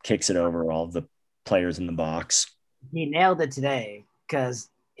or kicks it over all the players in the box. He nailed it today, because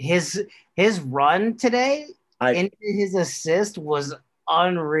his run today and his assist was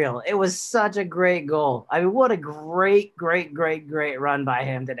unreal. It was such a great goal. I mean, what a great run by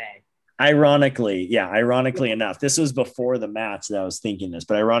him today. Ironically enough, this was before the match that I was thinking this,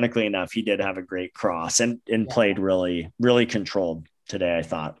 but ironically enough, he did have a great cross and played really, really controlled today, I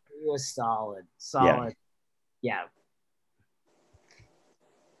thought. He was solid. Yeah.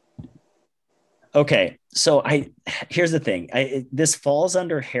 Okay, so here's the thing. This falls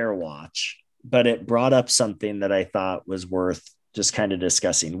under Hair Watch, but it brought up something that I thought was worth just kind of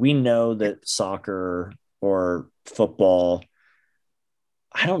discussing. We know that soccer or football,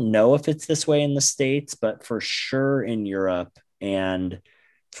 I don't know if it's this way in the States, but for sure in Europe and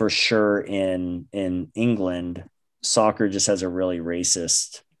for sure in England, soccer just has a really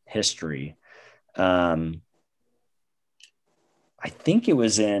racist history. I think it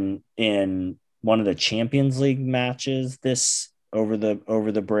was in one of the Champions League matches over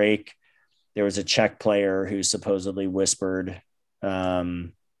the break. There was a Czech player who supposedly whispered a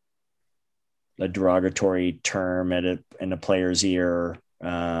derogatory term in a player's ear.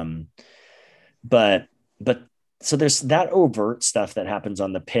 But so there's that overt stuff that happens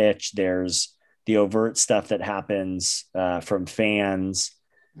on the pitch. There's the overt stuff that happens from fans.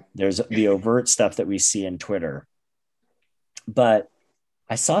 There's the overt stuff that we see in Twitter. But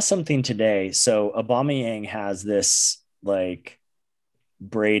I saw something today. So Aubameyang has this like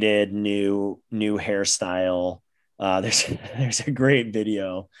braided new hairstyle. There's a great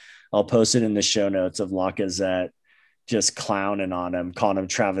video. I'll post it in the show notes of Lacazette just clowning on him, calling him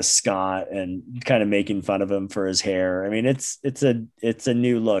Travis Scott and kind of making fun of him for his hair. I mean, it's a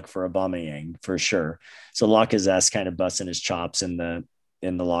new look for Aubameyang for sure. So Lacazette's kind of busting his chops in the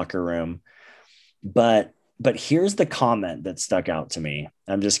locker room. But here's the comment that stuck out to me.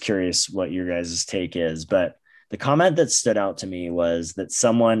 I'm just curious what your guys' take is, but the comment that stood out to me was that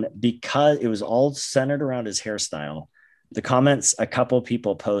someone, because it was all centered around his hairstyle, the comments a couple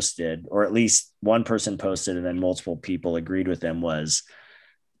people posted, or at least one person posted and then multiple people agreed with him, was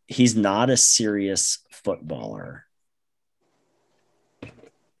he's not a serious footballer.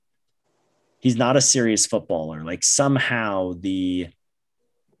 He's not a serious footballer. Like, somehow the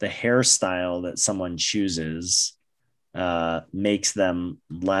hairstyle that someone chooses makes them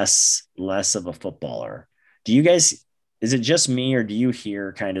less of a footballer. Do you guys, is it just me, or do you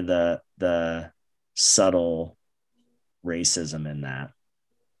hear kind of the subtle racism in that?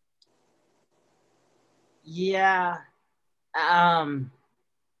 Yeah. I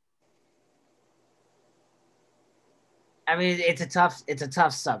mean, it's a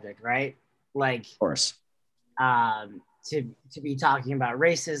tough subject, right? Like, of course. To be talking about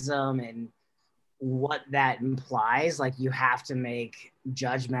racism and what that implies, like, you have to make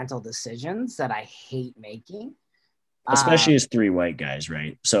judgmental decisions that I hate making, especially as three white guys,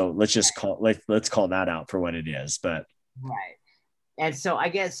 right? So let's call that out for what it is. But right. And so I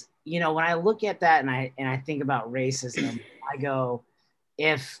guess, when I look at that and I think about racism, I go,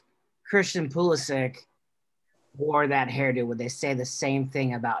 if Christian Pulisic wore that hairdo, would they say the same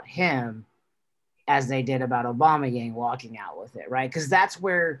thing about him as they did about Aubameyang walking out with it, right? Because that's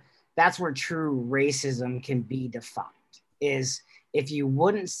where true racism can be defined, is if you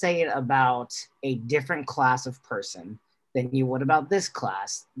wouldn't say it about a different class of person than you would about this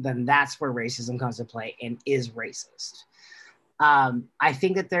class, then that's where racism comes to play and is racist. I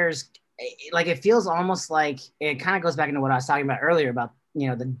think that there's, like, it feels almost like it kind of goes back into what I was talking about earlier about,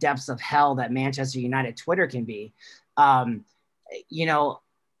 the depths of hell that Manchester United Twitter can be.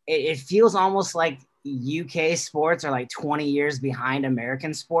 It feels almost like UK sports are like 20 years behind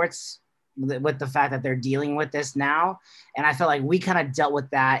American sports with the fact that they're dealing with this now. And I feel like we kind of dealt with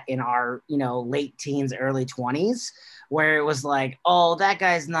that in our, late teens, early 20s, where it was like, oh, that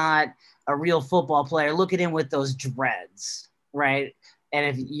guy's not a real football player. Look at him with those dreads, right? And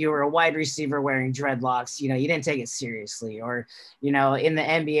if you were a wide receiver wearing dreadlocks, you didn't take it seriously. Or, in the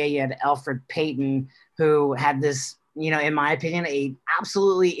NBA, you had Elfrid Payton, who had this, in my opinion, a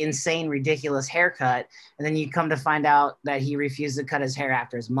absolutely insane, ridiculous haircut. And then you come to find out that he refused to cut his hair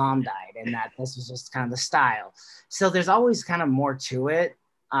after his mom died, and that this was just kind of the style. So there's always kind of more to it.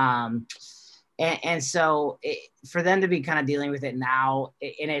 And so for them to be kind of dealing with it now,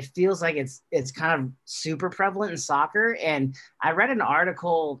 and it feels like it's kind of super prevalent in soccer. And I read an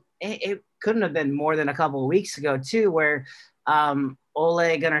article, it couldn't have been more than a couple of weeks ago too, where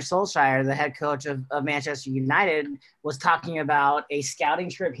Ole Gunnar Solskjaer, the head coach of Manchester United, was talking about a scouting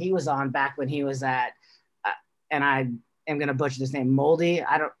trip he was on back when he was at, and I am going to butcher this name, Molde,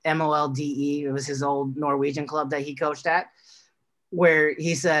 Molde. It was his old Norwegian club that he coached at, where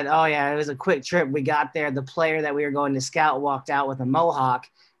he said, oh yeah, it was a quick trip. We got there. The player that we were going to scout walked out with a mohawk,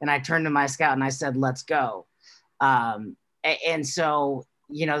 and I turned to my scout and I said, let's go. And so,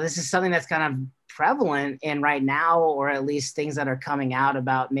 this is something that's kind of prevalent in right now, or at least things that are coming out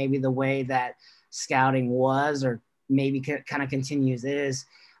about maybe the way that scouting was, or maybe kind of continues is.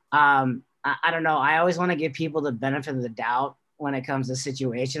 I don't know. I always want to give people the benefit of the doubt when it comes to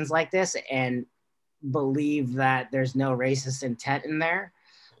situations like this, and believe that there's no racist intent in there.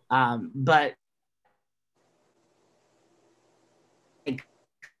 But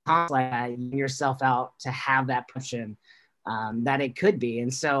like yourself out to have that perception that it could be.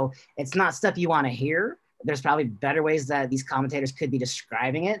 And so it's not stuff you want to hear. There's probably better ways that these commentators could be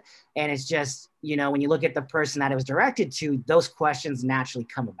describing it. And it's just, when you look at the person that it was directed to, those questions naturally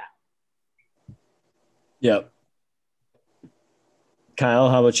come about. Yep. Kyle,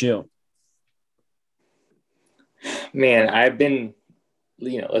 how about you? Man, I've been,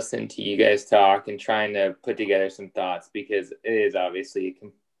 listening to you guys talk and trying to put together some thoughts, because it is obviously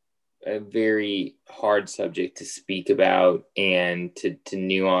a very hard subject to speak about and to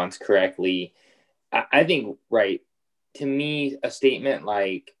nuance correctly. I think, right, to me, a statement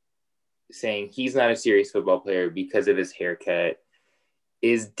like saying he's not a serious football player because of his haircut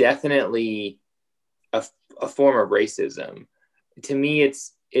is definitely a form of racism. To me,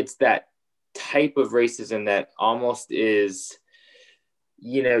 it's that type of racism that almost is,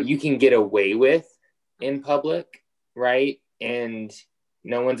 you can get away with in public, right? And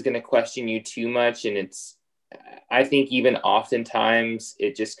no one's going to question you too much. And I think even oftentimes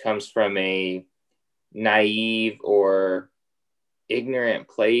it just comes from a naive or ignorant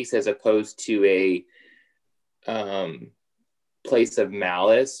place, as opposed to a place of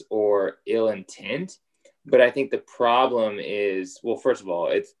malice or ill intent. But I think the problem is, well, first of all,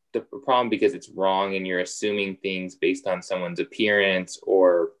 it's the problem because it's wrong, and you're assuming things based on someone's appearance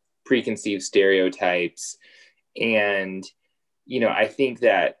or preconceived stereotypes. And, I think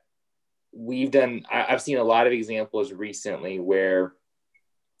that I've seen a lot of examples recently where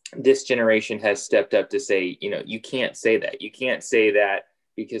this generation has stepped up to say, you can't say that. You can't say that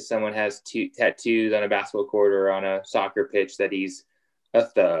because someone has two tattoos on a basketball court or on a soccer pitch that he's a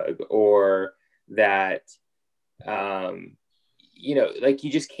thug, or that, like,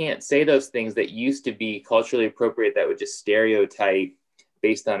 you just can't say those things that used to be culturally appropriate, that would just stereotype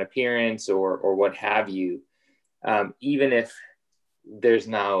based on appearance or what have you. Even if there's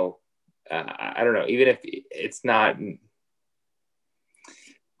now, I don't know, even if it's not,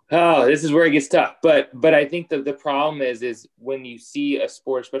 this is where it gets tough. But I think that the problem is when you see a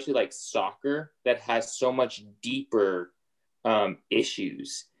sport, especially like soccer, that has so much deeper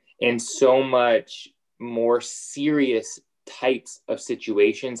issues and so much more serious types of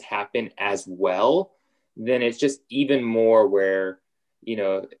situations happen as well, then it's just even more where,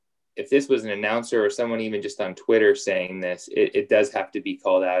 if this was an announcer or someone even just on Twitter saying this, it does have to be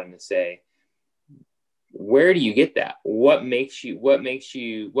called out and to say, where do you get that? What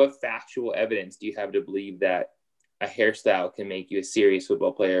factual evidence do you have to believe that a hairstyle can make you a serious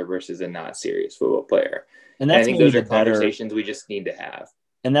football player versus a not serious football player? And I think those are conversations we just need to have.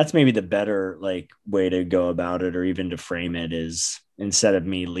 And that's maybe the better way to go about it, or even to frame it, is instead of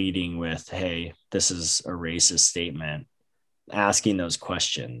me leading with, hey, this is a racist statement, asking those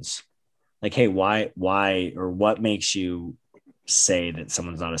questions like, hey, why, or what makes you say that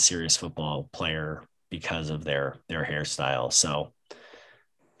someone's not a serious football player because of their hairstyle? So,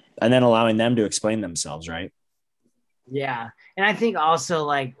 and then allowing them to explain themselves. Right. Yeah. And I think also,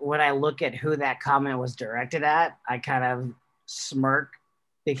 when I look at who that comment was directed at, I kind of smirk,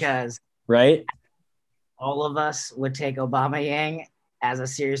 because right, all of us would take Aubameyang as a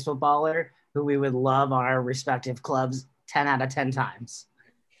serious footballer who we would love on our respective clubs 10 out of 10 times.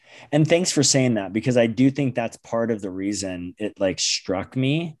 And thanks for saying that, because I do think that's part of the reason it struck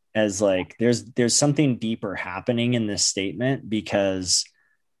me as like there's something deeper happening in this statement, because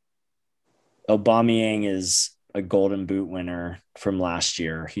Aubameyang is a Golden Boot winner from last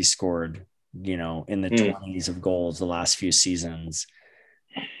year. He scored, in the 20s of goals the last few seasons.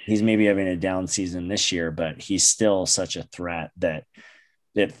 He's maybe having a down season this year, but he's still such a threat that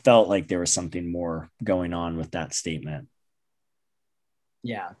it felt like there was something more going on with that statement.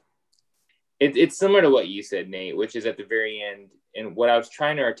 Yeah. It's similar to what you said, Nate, which is at the very end. And what I was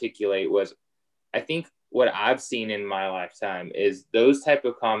trying to articulate was, I think what I've seen in my lifetime is those type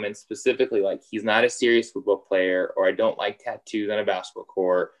of comments, specifically like he's not a serious football player, or I don't like tattoos on a basketball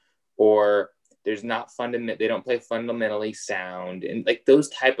court, or there's not they don't play fundamentally sound. And like those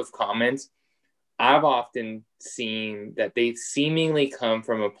type of comments, I've often seen that they seemingly come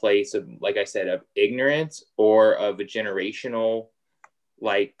from a place of, like I said, of ignorance or of a generational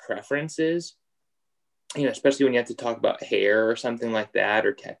like preferences, especially when you have to talk about hair or something like that,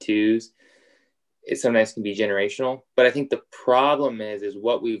 or tattoos. It sometimes can be generational. But I think the problem is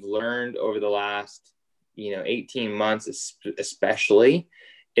what we've learned over the last, 18 months, especially,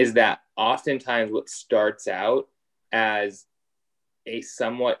 is that oftentimes what starts out as a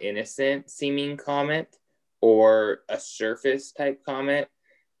somewhat innocent seeming comment or a surface type comment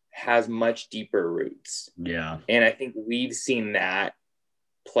has much deeper roots. Yeah. And I think we've seen that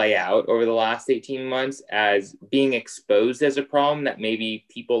play out over the last 18 months as being exposed as a problem that maybe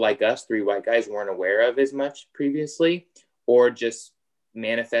people like us, three white guys, weren't aware of as much previously, or just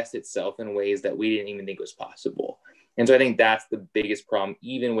manifest itself in ways that we didn't even think was possible. And so I think that's the biggest problem,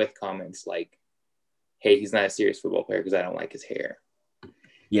 even with comments like, hey, he's not a serious football player because I don't like his hair.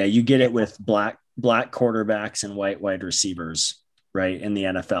 Yeah, you get it with black quarterbacks and white wide receivers, right, in the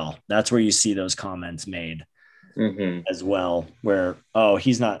NFL. That's where you see those comments made as well, where, oh,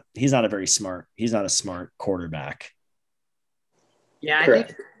 he's not a smart quarterback. Yeah,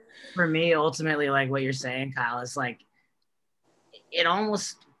 correct. I think for me, ultimately, like what you're saying, Kyle, is like it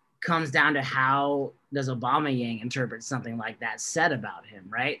almost comes down to how does Aubameyang interpret something like that said about him,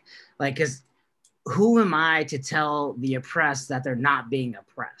 right? Like, because who am I to tell the oppressed that they're not being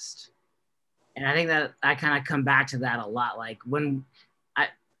oppressed? And I think that I kind of come back to that a lot. Like when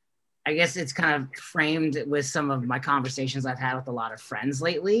I guess it's kind of framed with some of my conversations I've had with a lot of friends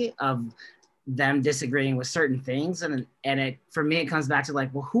lately of them disagreeing with certain things. And it, for me, it comes back to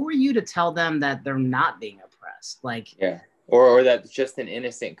like, well, who are you to tell them that they're not being oppressed? Like, yeah. Or that's just an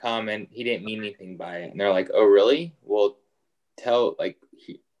innocent comment. He didn't mean anything by it. And they're like, oh, really? Well,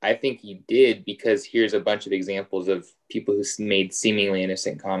 I think he did, because here's a bunch of examples of people who made seemingly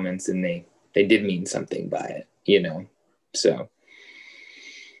innocent comments and they did mean something by it, so.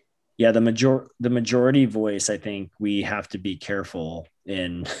 Yeah, the majority voice, I think we have to be careful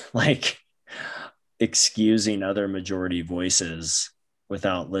in like excusing other majority voices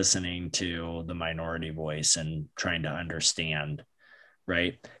without listening to the minority voice and trying to understand,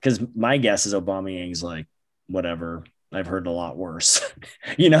 right? Because my guess is Aubameyang's like, whatever, I've heard a lot worse.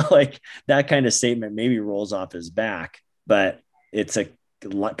 Like that kind of statement maybe rolls off his back, but it's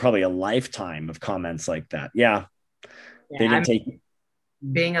probably a lifetime of comments like that. Yeah. They didn't take.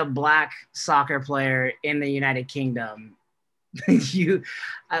 Being a black soccer player in the United Kingdom,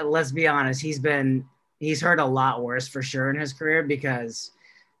 let's be honest, he's heard a lot worse for sure in his career, because,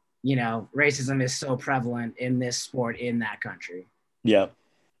 racism is so prevalent in this sport in that country. Yeah.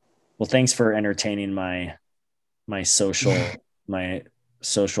 Well, thanks for entertaining my social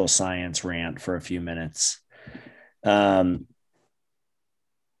science rant for a few minutes. Let's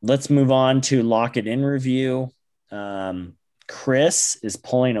move on to lock it in review. Chris is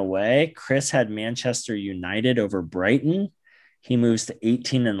pulling away. Chris had Manchester United over Brighton. He moves to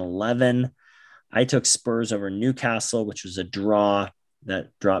 18-11. I took Spurs over Newcastle, which was a draw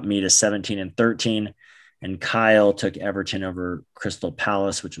that dropped me to 17-13. And Kyle took Everton over Crystal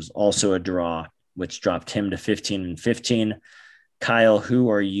Palace, which was also a draw, which dropped him to 15-15. Kyle, who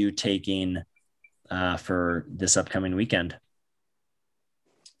are you taking for this upcoming weekend?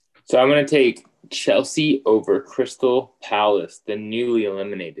 So I'm going to take Chelsea over Crystal Palace, the newly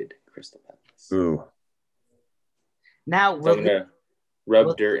eliminated Crystal Palace. Ooh. Now, so I'm going to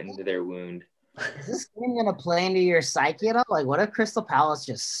rub dirt into their wound. Is this game going to play into your psyche at all? Like, what if Crystal Palace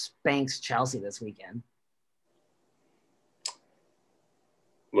just spanks Chelsea this weekend?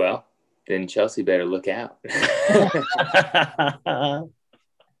 Well, then Chelsea better look out.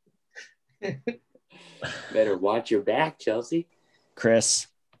 Better watch your back, Chelsea. Chris.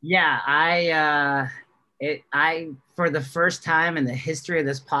 Yeah, I for the first time in the history of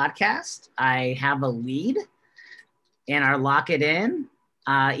this podcast, I have a lead in our Lock It In.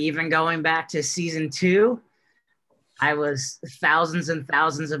 Even going back to season 2, I was thousands and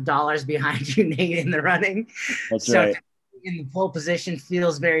thousands of dollars behind you, Nate, in the running. That's so right. In the pole position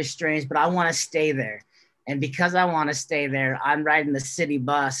feels very strange, but I want to stay there. And because I want to stay there, I'm riding the city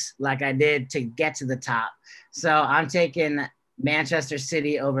bus like I did to get to the top. So I'm taking Manchester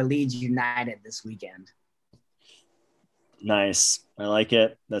City over Leeds United this weekend. Nice. I like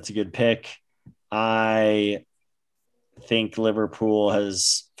it. That's a good pick. I think Liverpool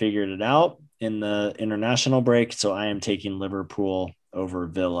has figured it out in the international break, so I am taking Liverpool over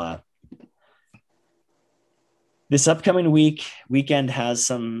Villa. This upcoming weekend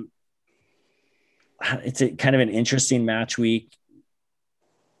has it's kind of an interesting match week.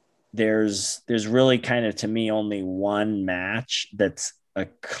 There's really kind of, to me, only one match that's a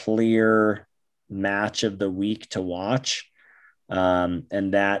clear match of the week to watch.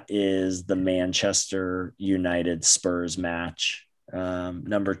 And that is the Manchester United Spurs match,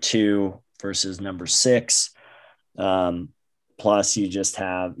 number 2 versus number 6. Plus you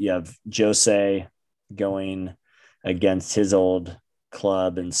have Jose going against his old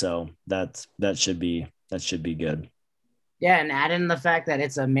club. And so that should be good. Yeah. And add in the fact that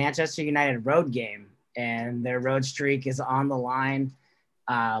it's a Manchester United road game and their road streak is on the line.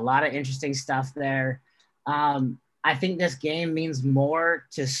 A lot of interesting stuff there. I think this game means more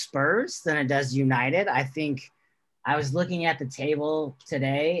to Spurs than it does United. I think I was looking at the table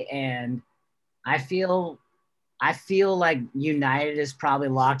today and I feel like United is probably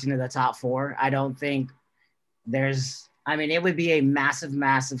locked into the top 4. I don't think it would be a massive,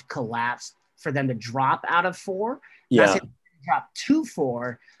 massive collapse for them to drop out of 4. Yeah. Drop to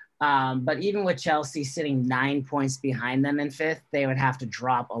 4. But even with Chelsea sitting 9 points behind them in 5th, they would have to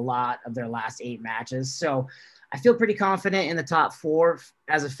drop a lot of their last 8 matches. So I feel pretty confident in the top 4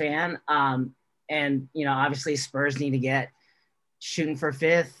 as a fan. And, obviously Spurs need to get shooting for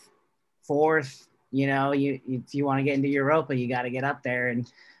 5th, 4th. If you want to get into Europa, you got to get up there. And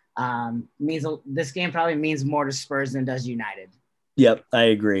this game probably means more to Spurs than does United. Yep, I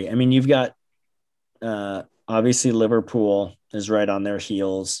agree. I mean, you've got obviously Liverpool is right on their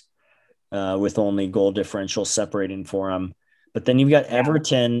heels with only goal differential separating for them. But then you've got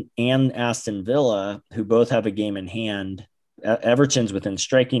Everton and Aston Villa, who both have a game in hand. Everton's within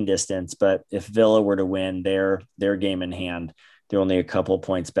striking distance, but if Villa were to win their game in hand, they're only a couple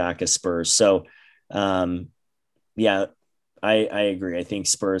points back as Spurs. So, I agree. I think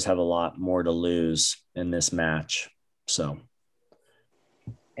Spurs have a lot more to lose in this match. So,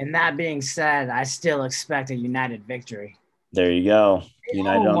 and that being said, I still expect a United victory. There you go.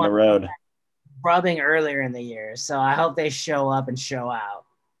 United on the road. Rubbing earlier in the year. So I hope they show up and show out.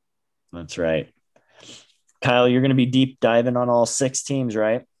 That's right. Kyle, you're going to be deep diving on all 6 teams,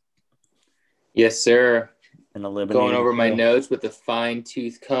 right? Yes, sir. And going over my notes with a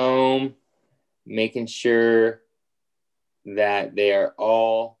fine-tooth comb, making sure that they are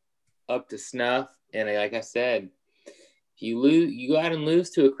all up to snuff. And like I said, if you go out and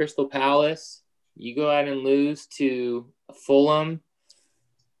lose to a Crystal Palace, you go out and lose to Fulham,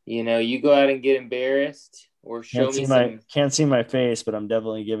 you go out and get embarrassed or can't see my face, but I'm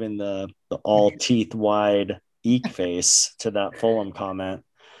definitely giving the all teeth wide eek face to that Fulham comment.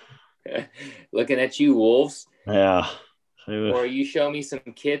 Looking at you, Wolves. Yeah. Or you show me some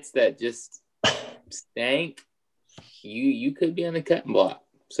kits that just stank, you could be on the cutting block.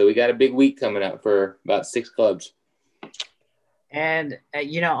 So we got a big week coming up for about 6 clubs. And,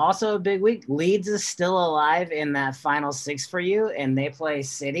 also a big week. Leeds is still alive in that final 6 for you, and they play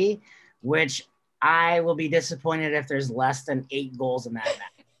City, which I will be disappointed if there's less than 8 goals in that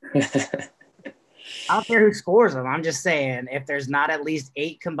match. I don't care who scores them. I'm just saying, if there's not at least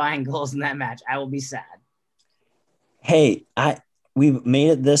 8 combined goals in that match, I will be sad. Hey, we've made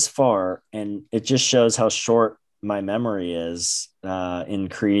it this far, and it just shows how short my memory is in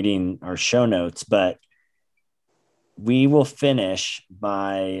creating our show notes, but we will finish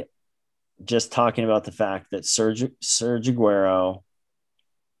by just talking about the fact that Sergio Aguero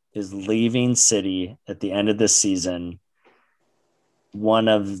is leaving City at the end of this season. One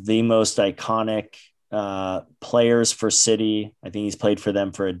of the most iconic players for City. I think he's played for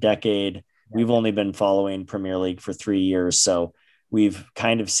them for a decade. We've only been following Premier League for 3 years, so we've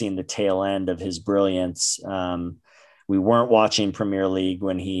kind of seen the tail end of his brilliance. We weren't watching Premier League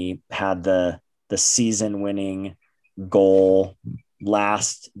when he had the season-winning goal,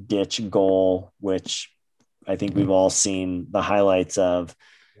 last ditch goal, which I think we've all seen the highlights of.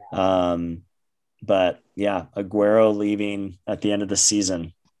 But yeah, Aguero leaving at the end of the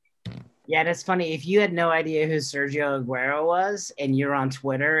season. Yeah, and it's funny, if you had no idea who Sergio Aguero was and you're on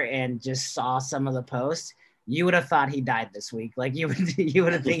Twitter and just saw some of the posts, you would have thought he died this week. Like you would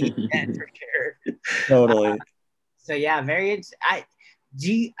have think he's dead for sure. Totally. So yeah,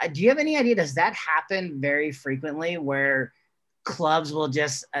 do you have any idea? Does that happen very frequently where clubs will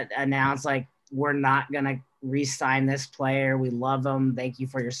just announce like, we're not gonna re-sign this player. We love him. Thank you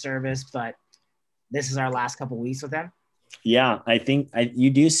for your service, but this is our last couple weeks with him. Yeah, I think you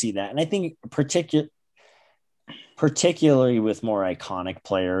do see that, and I think particularly with more iconic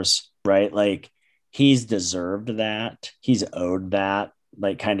players, right? Like he's deserved that. He's owed that,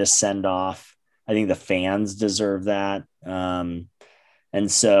 like kind of send off. I think the fans deserve that. And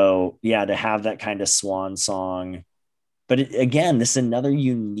so, yeah, to have that kind of swan song. But again, this is another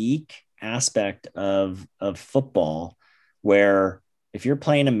unique aspect of football where if you're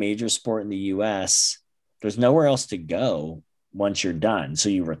playing a major sport in the US, there's nowhere else to go once you're done. So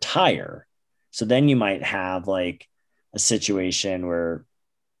you retire. So then you might have like a situation where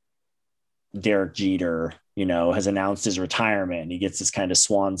Derek Jeter, has announced his retirement and he gets this kind of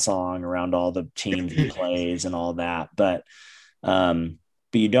swan song around all the teams he plays and all that. But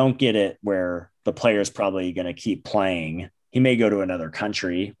you don't get it where the player is probably going to keep playing. He may go to another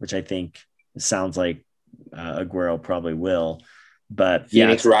country, which I think sounds like Aguero probably will. But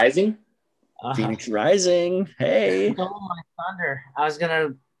Phoenix Rising? Phoenix Rising. Hey. Oh, my thunder. I was going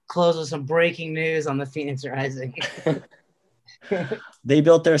to close with some breaking news on the Phoenix Rising. They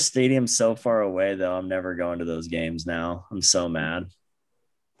built their stadium so far away, though. I'm never going to those games now. I'm so mad.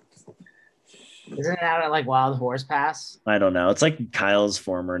 Isn't it out at like Wild Horse Pass? I don't know. It's like Kyle's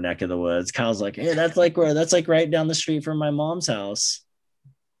former neck of the woods. Kyle's like, hey, that's like right down the street from my mom's house.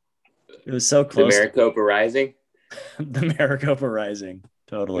 It was so close. The Maricopa Rising. The Maricopa Rising.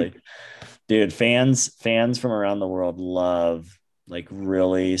 Totally. Dude, fans from around the world love like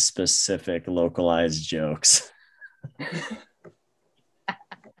really specific localized jokes.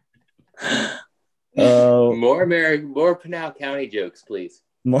 More Pinal County jokes, please.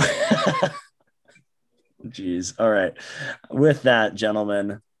 More. Jeez. All right. With that,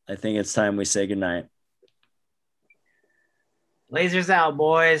 gentlemen, I think it's time we say goodnight. Lasers out,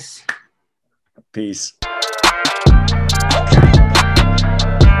 boys. Peace.